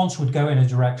my response would go in a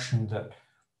direction that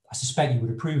I suspect you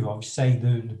would approve of. Say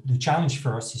the challenge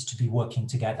for us is to be working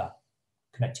together,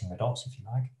 connecting the dots, if you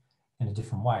like, in a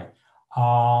different way.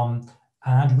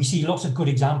 And we see lots of good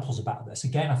examples about this.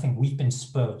 Again, I think we've been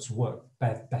spurred to work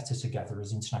better together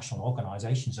as international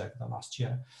organizations over the last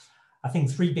year. I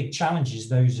think three big challenges,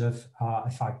 those of,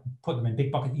 if I put them in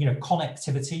big bucket,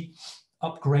 connectivity,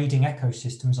 upgrading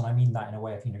ecosystems, and I mean that in a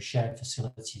way of, shared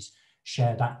facilities,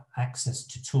 shared access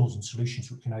to tools and solutions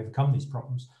which can overcome these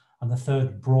problems. And the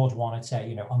third broad one, I'd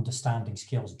say, understanding,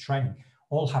 skills and training,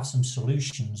 all have some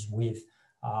solutions with,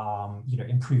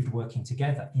 improved working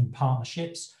together in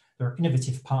partnerships. There are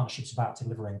innovative partnerships about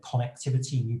delivering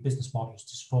connectivity, new business models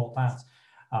to support that.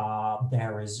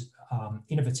 There is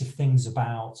innovative things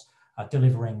about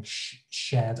delivering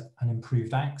shared and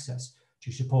improved access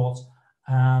to support.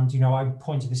 And, I would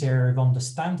point to this area of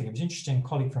understanding. It was interesting, a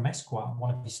colleague from Esquire,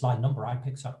 one of the slide number I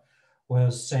picked up,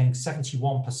 was saying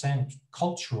 71%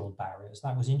 cultural barriers.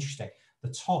 That was interesting. The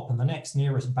top and the next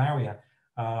nearest barrier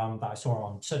that I saw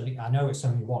on, certainly, I know it's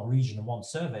only one region and one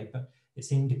survey, but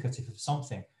it's indicative of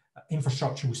something.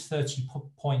 Infrastructure was 30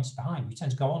 points behind. We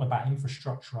tend to go on about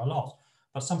infrastructure a lot,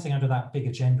 but something under that big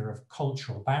agenda of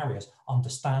cultural barriers,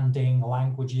 understanding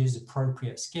languages,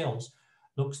 appropriate skills,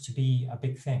 looks to be a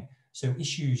big thing. So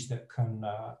issues that can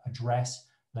address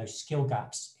those skill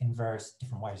gaps in various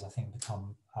different ways, I think,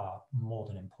 become more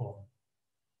than important.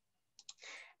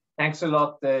 Thanks a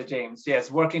lot, James.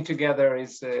 Yes, working together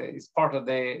is part of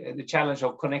the challenge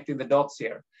of connecting the dots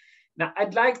here. Now,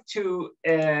 I'd like to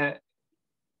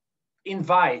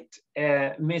invite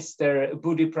Mr.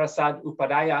 Budi Prasad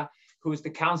Upadhyaya, who is the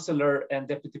counselor and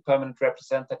deputy permanent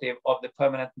representative of the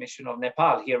permanent mission of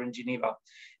Nepal here in Geneva.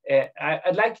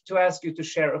 I'd like to ask you to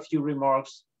share a few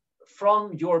remarks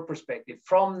from your perspective,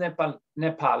 from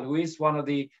Nepal, who is one of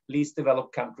the least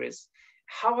developed countries.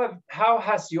 How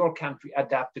has your country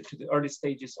adapted to the early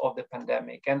stages of the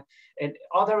pandemic? And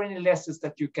are there any lessons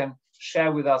that you can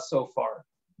share with us so far?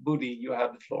 Budi, you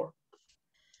have the floor.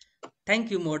 Thank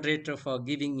you, moderator, for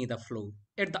giving me the floor.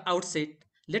 At the outset,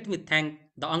 let me thank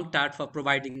the UNCTAD for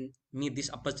providing me this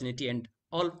opportunity and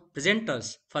all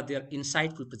presenters for their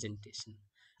insightful presentation.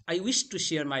 I wish to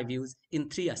share my views in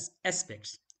three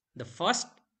aspects. The first,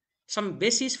 some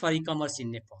basis for e-commerce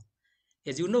in Nepal.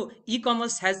 As you know,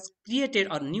 e-commerce has created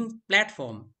a new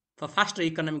platform for faster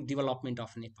economic development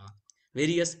of Nepal.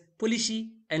 Various policy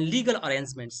and legal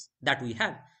arrangements that we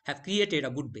have created a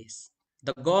good base.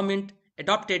 The government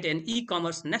adopted an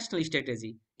e-commerce national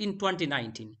strategy in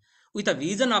 2019 with a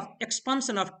vision of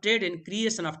expansion of trade and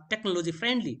creation of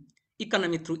technology-friendly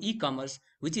economy through e-commerce,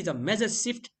 which is a major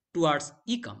shift towards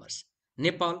e-commerce.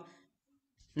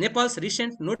 Nepal's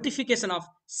recent notification of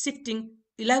shifting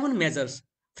 11 measures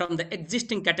from the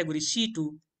existing category C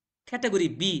to category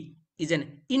B is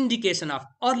an indication of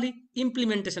early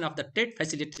implementation of the trade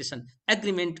facilitation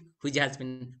agreement, which has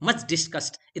been much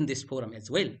discussed in this forum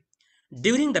as well.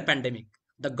 During the pandemic,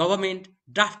 the government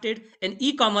drafted an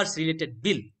e-commerce related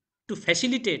bill to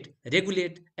facilitate,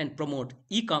 regulate, and promote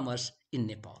e-commerce in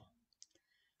Nepal.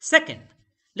 Second,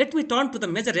 let me turn to the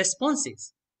major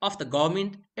responses of the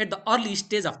government at the early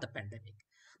stage of the pandemic.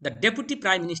 The Deputy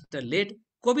Prime Minister led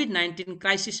COVID-19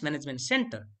 Crisis Management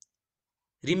Center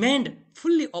remained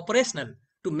fully operational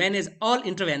to manage all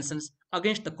interventions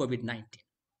against the COVID-19.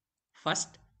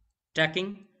 First,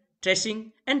 tracking,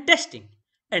 tracing, and testing,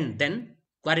 and then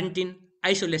quarantine,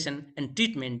 isolation, and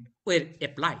treatment were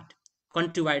applied.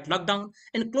 Countrywide lockdown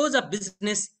and close of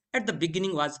business at the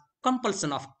beginning was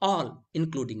compulsion of all,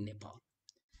 including Nepal.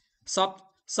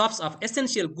 Shops of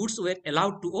essential goods were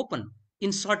allowed to open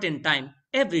in certain time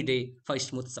every day for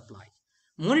smooth supply.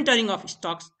 Monitoring of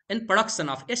stocks and production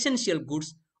of essential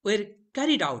goods were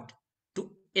carried out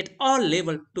at all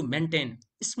levels to maintain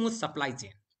smooth supply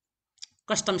chain.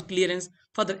 Customs clearance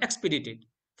further expedited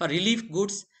for relief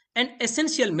goods and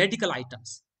essential medical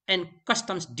items, and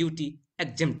customs duty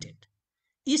exempted.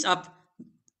 Ease of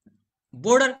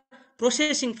border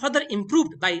processing further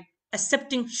improved by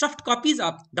accepting soft copies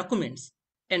of documents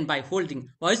and by holding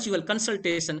virtual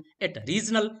consultation at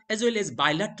regional as well as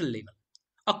bilateral level.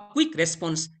 A quick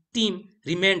response team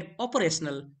remained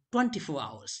operational 24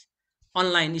 hours.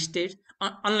 Online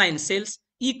sales,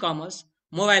 e-commerce,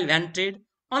 mobile van trade,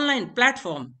 online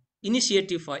platform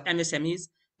initiative for MSMEs,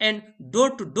 and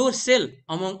door-to-door sale,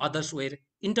 among others, were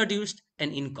introduced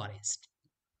and encouraged.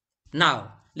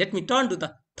 Now, let me turn to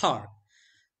the third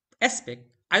aspect.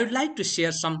 I would like to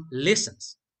share some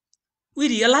lessons. We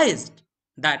realized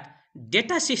that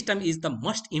data system is the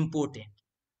most important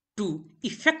to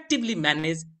effectively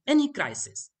manage any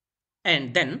crisis,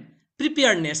 and then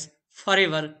preparedness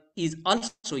forever is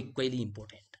also equally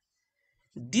important.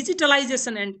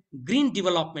 Digitalization and green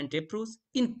development approach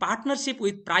in partnership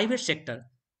with private sector,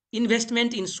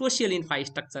 investment in social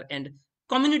infrastructure and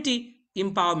community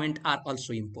empowerment are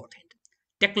also important.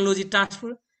 Technology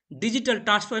transfer, digital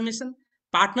transformation,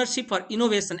 partnership for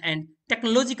innovation and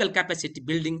technological capacity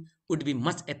building would be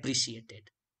much appreciated.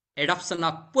 Adoption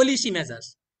of policy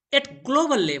measures at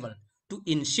global level to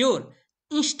ensure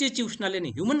institutional and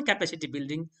human capacity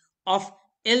building of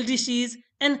LDCs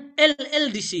and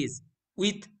LLDCs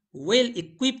with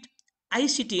well-equipped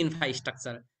ICT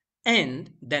infrastructure, and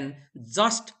then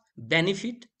just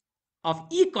benefit of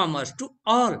e-commerce to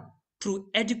all through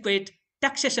adequate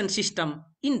taxation system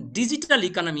in digital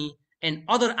economy and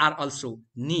other are also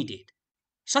needed.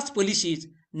 Such policies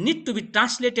need to be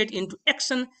translated into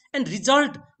action and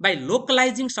result by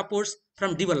localizing supports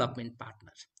from development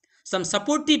partners. Some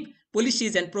supportive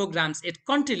policies and programs at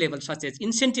country level, such as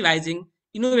incentivizing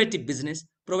innovative business,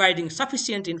 providing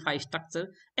sufficient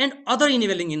infrastructure, and other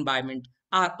enabling environment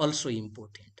are also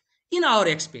important. In our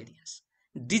experience,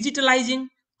 digitalizing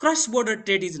cross-border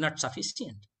trade is not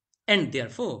sufficient, and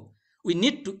therefore we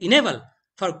need to enable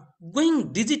for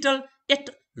going digital at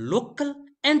local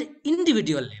and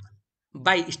individual level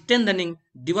by strengthening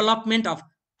development of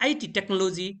IT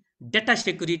technology, data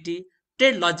security,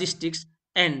 trade logistics,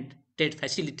 and trade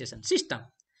facilitation system,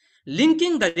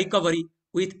 linking the recovery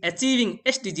with achieving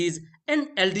SDGs and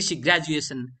LDC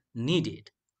graduation needed.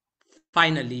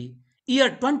 Finally, year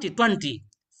 2020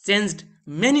 changed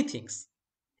many things,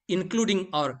 including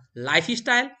our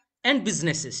lifestyle and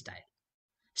business style,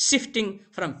 shifting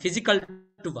from physical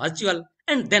to virtual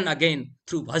and then again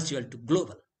through virtual to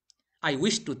global. I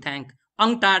wish to thank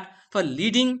UNCTAD for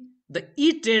leading the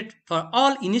eTrade for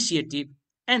All initiative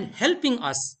and helping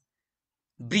us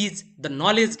bridge the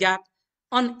knowledge gap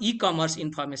on e-commerce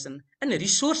information and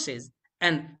resources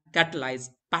and catalyze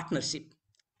partnership.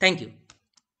 Thank you.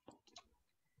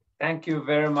 Thank you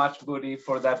very much, Budi,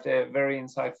 for that very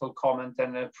insightful comment,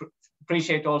 and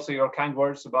appreciate also your kind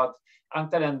words about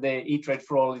UNCTAD and the eTrade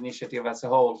for All initiative as a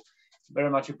whole. Very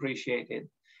much appreciated.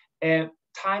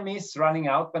 Time is running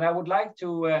out, but I would like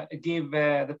to give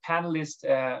the panelists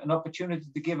an opportunity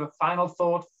to give a final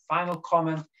thought, final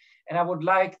comment. And I would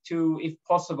like to, if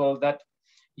possible, that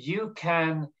you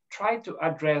can try to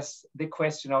address the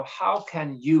question of how can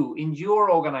you, in your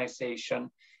organization,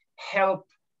 help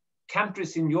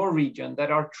countries in your region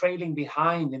that are trailing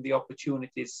behind in the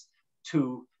opportunities to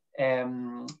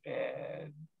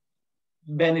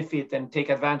benefit and take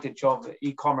advantage of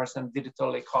e-commerce and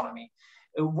digital economy.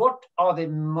 What are the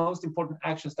most important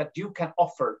actions that you can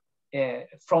offer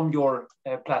from your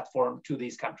platform to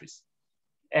these countries?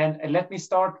 And let me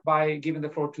start by giving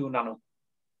the floor to Nanu.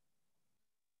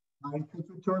 Thank you,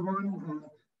 Torbjörn.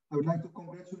 I would like to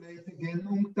congratulate again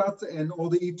UNCTAD and all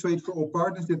the eTrade for all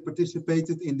partners that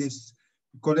participated in this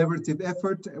collaborative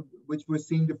effort, which we're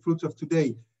seeing the fruits of today.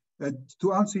 To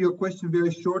answer your question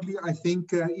very shortly, I think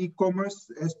e-commerce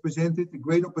has presents a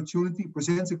great opportunity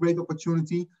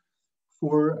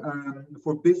for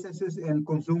businesses and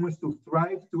consumers to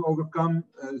thrive, to overcome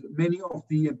many of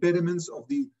the impediments of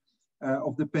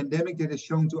the pandemic that is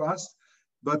shown to us.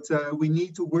 But we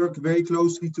need to work very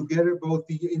closely together, both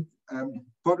the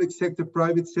public sector,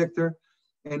 private sector,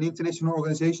 and international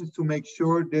organizations, to make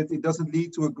sure that it doesn't lead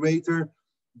to a greater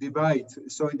divide.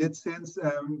 So in that sense,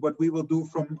 what we will do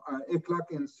from ECLAC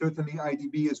and certainly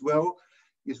IDB as well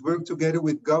is work together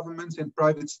with governments and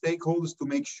private stakeholders to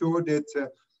make sure that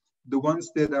the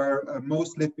ones that are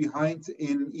most left behind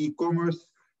in e-commerce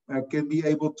can be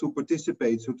able to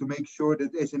participate. So to make sure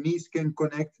that SMEs can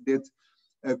connect, that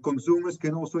consumers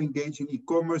can also engage in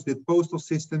e-commerce, that postal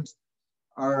systems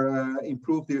are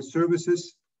improve their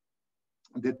services,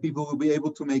 that people will be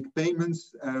able to make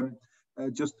payments.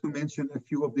 Just to mention a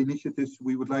few of the initiatives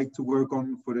we would like to work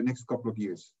on for the next couple of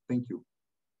years. Thank you.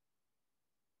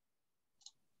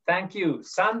 Thank you.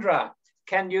 Sandra,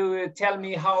 can you tell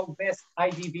me how best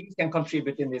IDB can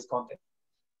contribute in this context?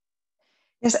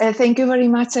 Yes, thank you very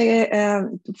much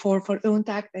for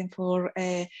UNCTAD and for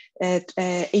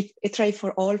eTrade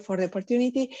for all for the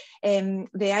opportunity.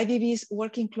 The IDB is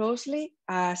working closely,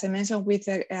 as I mentioned, with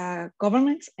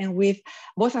governments and with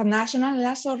both at national and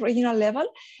also regional level,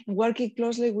 and working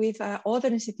closely with other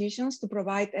institutions to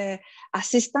provide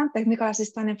assistance, technical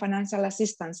assistance and financial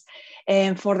assistance,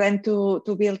 for them to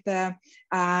build a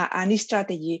new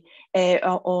strategy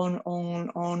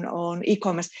on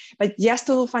e-commerce. But just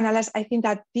to finalize, I think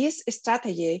that this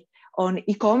strategy on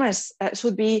e-commerce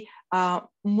should be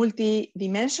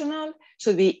multi-dimensional,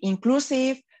 should be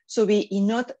inclusive, should be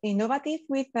innovative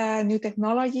with new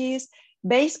technologies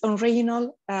based on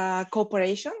regional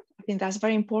cooperation. I think that's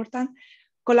very important.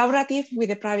 Collaborative with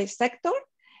the private sector.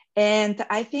 And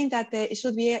I think that it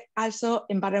should be also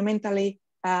environmentally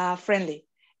friendly.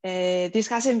 This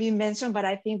hasn't been mentioned, but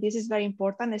I think this is very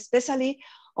important, especially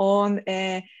on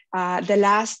the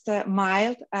last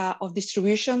mile of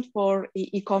distribution for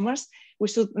e-commerce. We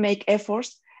should make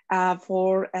efforts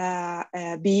for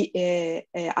be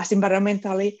as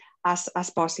environmentally as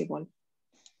possible.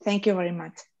 Thank you very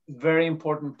much. Very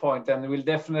important point, and we'll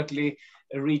definitely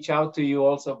reach out to you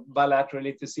also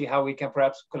bilaterally to see how we can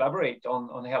perhaps collaborate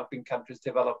on helping countries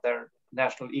develop their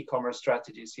national e-commerce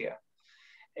strategies here.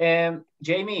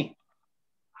 Jamie,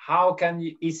 how can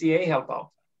ECA help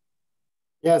out?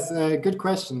 Yes, good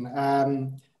question.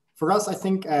 For us, I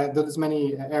think there's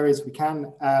many areas we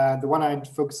can. The one I'd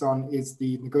focus on is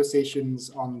the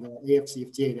negotiations on the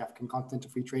AFCFTA, the African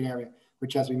Continental Free Trade Area,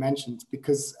 which, as we mentioned,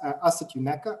 because us at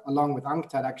UNECA, along with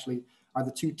UNCTAD, actually are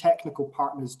the two technical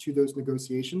partners to those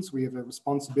negotiations. We have a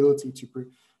responsibility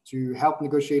to help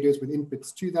negotiators with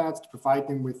inputs to that, to provide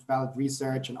them with valid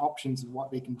research and options of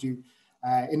what they can do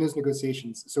in those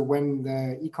negotiations. So when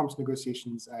the e-commerce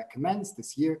negotiations commence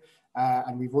this year,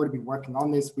 and we've already been working on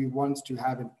this, we want to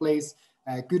have in place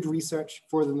good research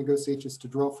for the negotiators to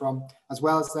draw from, as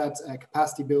well as that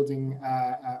capacity building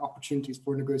opportunities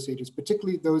for negotiators,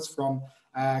 particularly those from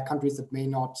countries that may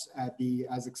not be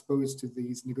as exposed to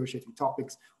these negotiating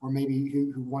topics, or maybe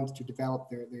who want to develop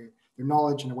their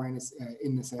knowledge and awareness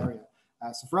in this area.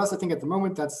 So for us, I think at the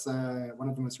moment, that's one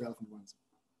of the most relevant ones.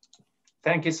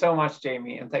 Thank you so much,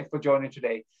 Jamie, and thanks for joining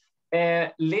today.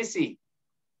 Lizzie,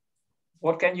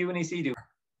 what can UNECE do?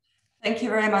 Thank you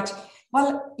very much.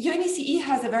 Well, UNECE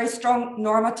has a very strong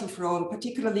normative role,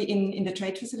 particularly in the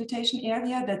trade facilitation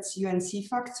area. That's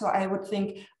UNCFACT. So I would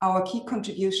think our key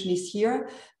contribution is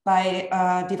here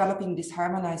by developing these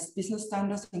harmonized business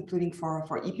standards, including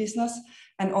for e-business,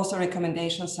 and also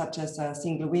recommendations such as a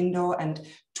single window and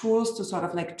tools to sort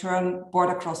of like turn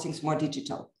border crossings more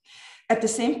digital. At the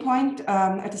same time,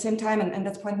 and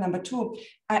that's point number 2,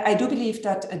 I do believe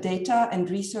that data and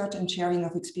research and sharing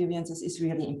of experiences is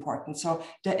really important. So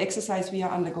the exercise we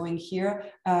are undergoing here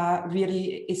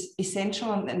really is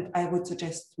essential, and I would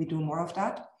suggest we do more of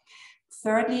that.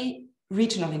 Thirdly,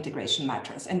 regional integration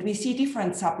matters. And we see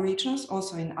different sub-regions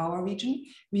also in our region.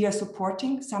 We are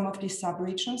supporting some of these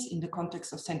sub-regions in the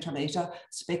context of Central Asia,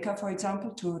 SPECA, for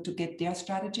example, to get their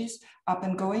strategies up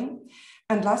and going.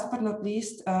 And last but not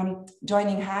least,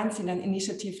 joining hands in an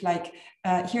initiative like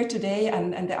here today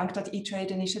and the UNCTAD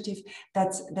eTrade initiative,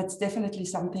 that's definitely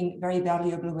something very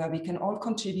valuable where we can all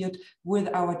contribute with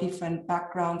our different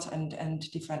backgrounds and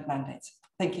different mandates.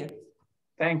 Thank you.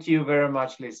 Thank you very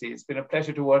much, Lizzie. It's been a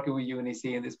pleasure to work with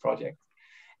UNEC in this project.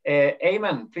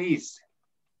 Ayman, please,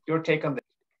 your take on this.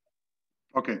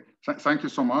 Okay, thank you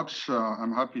so much.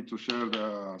 I'm happy to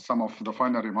share some of the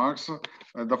final remarks.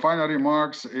 The final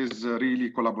remarks is really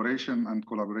collaboration and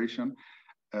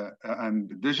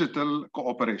digital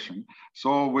cooperation.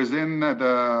 So within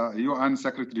the UN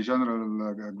Secretary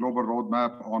General Global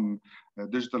Roadmap on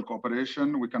digital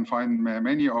cooperation, we can find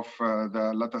many of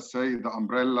the, let us say, the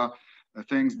umbrella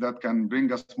things that can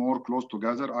bring us more close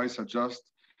together. I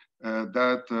suggest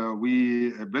that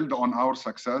we build on our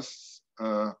success,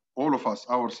 all of us,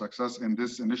 our success in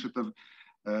this initiative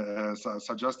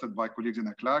suggested by colleagues in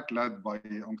ECLAC, led by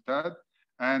UNCTAD,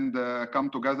 and come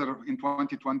together in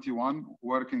 2021,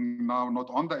 working now not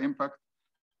on the impact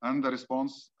and the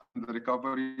response and the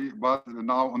recovery, but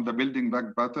now on the Building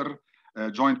Back Better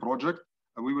joint project.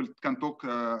 We can talk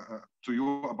to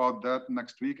you about that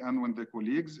next week, and with the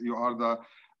colleagues, you are the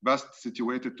best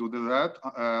situated to do that.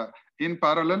 In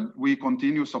parallel, we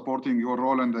continue supporting your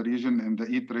role in the region in the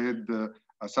eTrade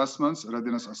assessments,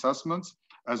 readiness assessments,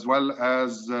 as well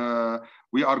as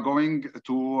we are going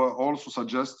to also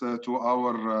suggest to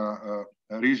our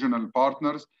regional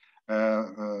partners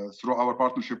through our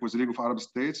partnership with the League of Arab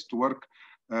States to work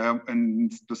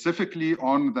and specifically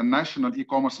on the national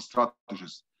e-commerce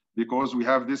strategies, because we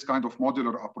have this kind of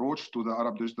modular approach to the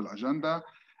Arab Digital Agenda,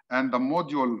 and the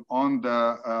module on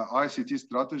the ICT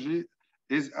strategy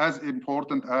is as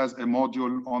important as a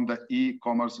module on the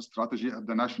e-commerce strategy at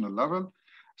the national level.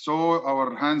 So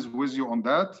our hands with you on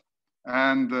that,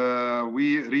 and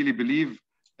we really believe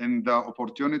in the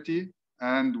opportunity,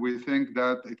 and we think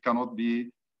that it cannot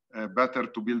be better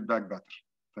to build back better.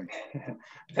 Thank you.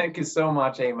 Thank you so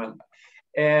much, Ayman.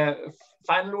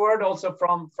 Final word also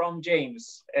from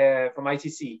James from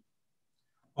ITC.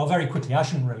 Well, very quickly, I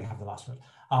shouldn't really have the last word.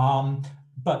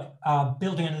 But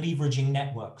building and leveraging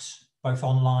networks, both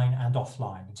online and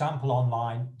offline. Example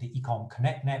online, the Ecom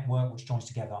Connect network, which joins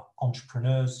together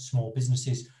entrepreneurs, small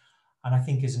businesses, and I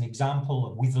think is an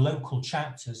example with local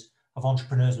chapters of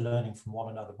entrepreneurs learning from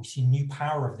one another. We see new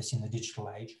power of this in the digital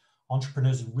age.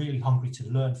 Entrepreneurs are really hungry to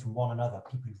learn from one another,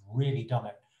 people who've really done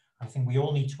it. I think we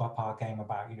all need to up our game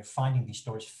about finding these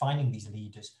stories, finding these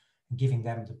leaders, and giving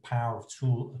them the power of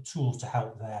tools to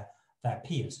help their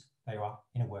peers. There you are,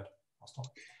 in a word. I'll stop.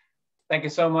 Thank you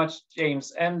so much,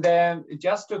 James. And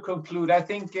just to conclude, I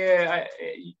think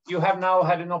you have now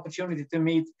had an opportunity to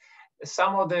meet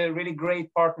some of the really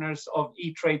great partners of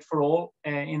eTrade for All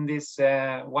in this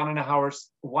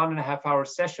 1.5 hour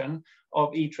session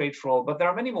of eTrade for All. But there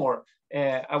are many more.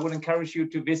 I would encourage you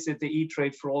to visit the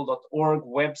eTradeforall.org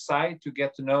website to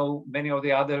get to know many of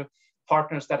the other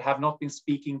partners that have not been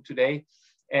speaking today.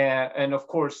 And of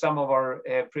course, some of our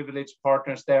privileged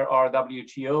partners there are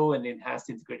WTO and the Enhanced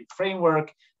Integrated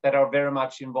Framework that are very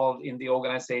much involved in the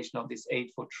organization of this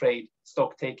Aid for Trade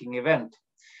Stocktaking event.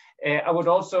 I would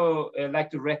also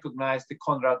like to recognize the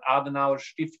Konrad Adenauer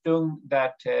Stiftung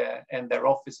that, and their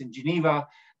office in Geneva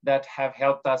that have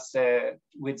helped us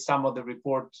with some of the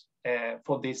reports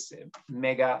for this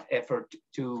mega effort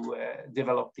to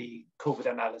develop the COVID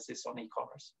analysis on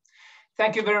e-commerce.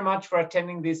 Thank you very much for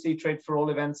attending this eTrade for All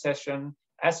event session.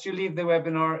 As you leave the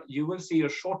webinar, you will see a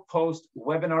short post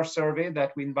webinar survey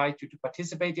that we invite you to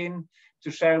participate in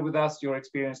to share with us your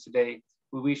experience today.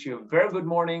 We wish you a very good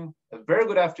morning, a very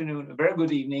good afternoon, a very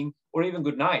good evening, or even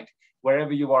good night,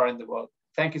 wherever you are in the world.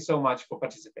 Thank you so much for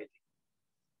participating.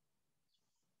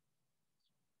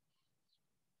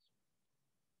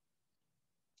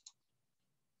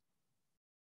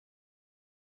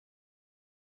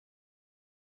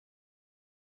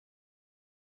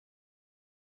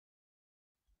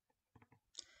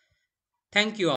 Thank you all.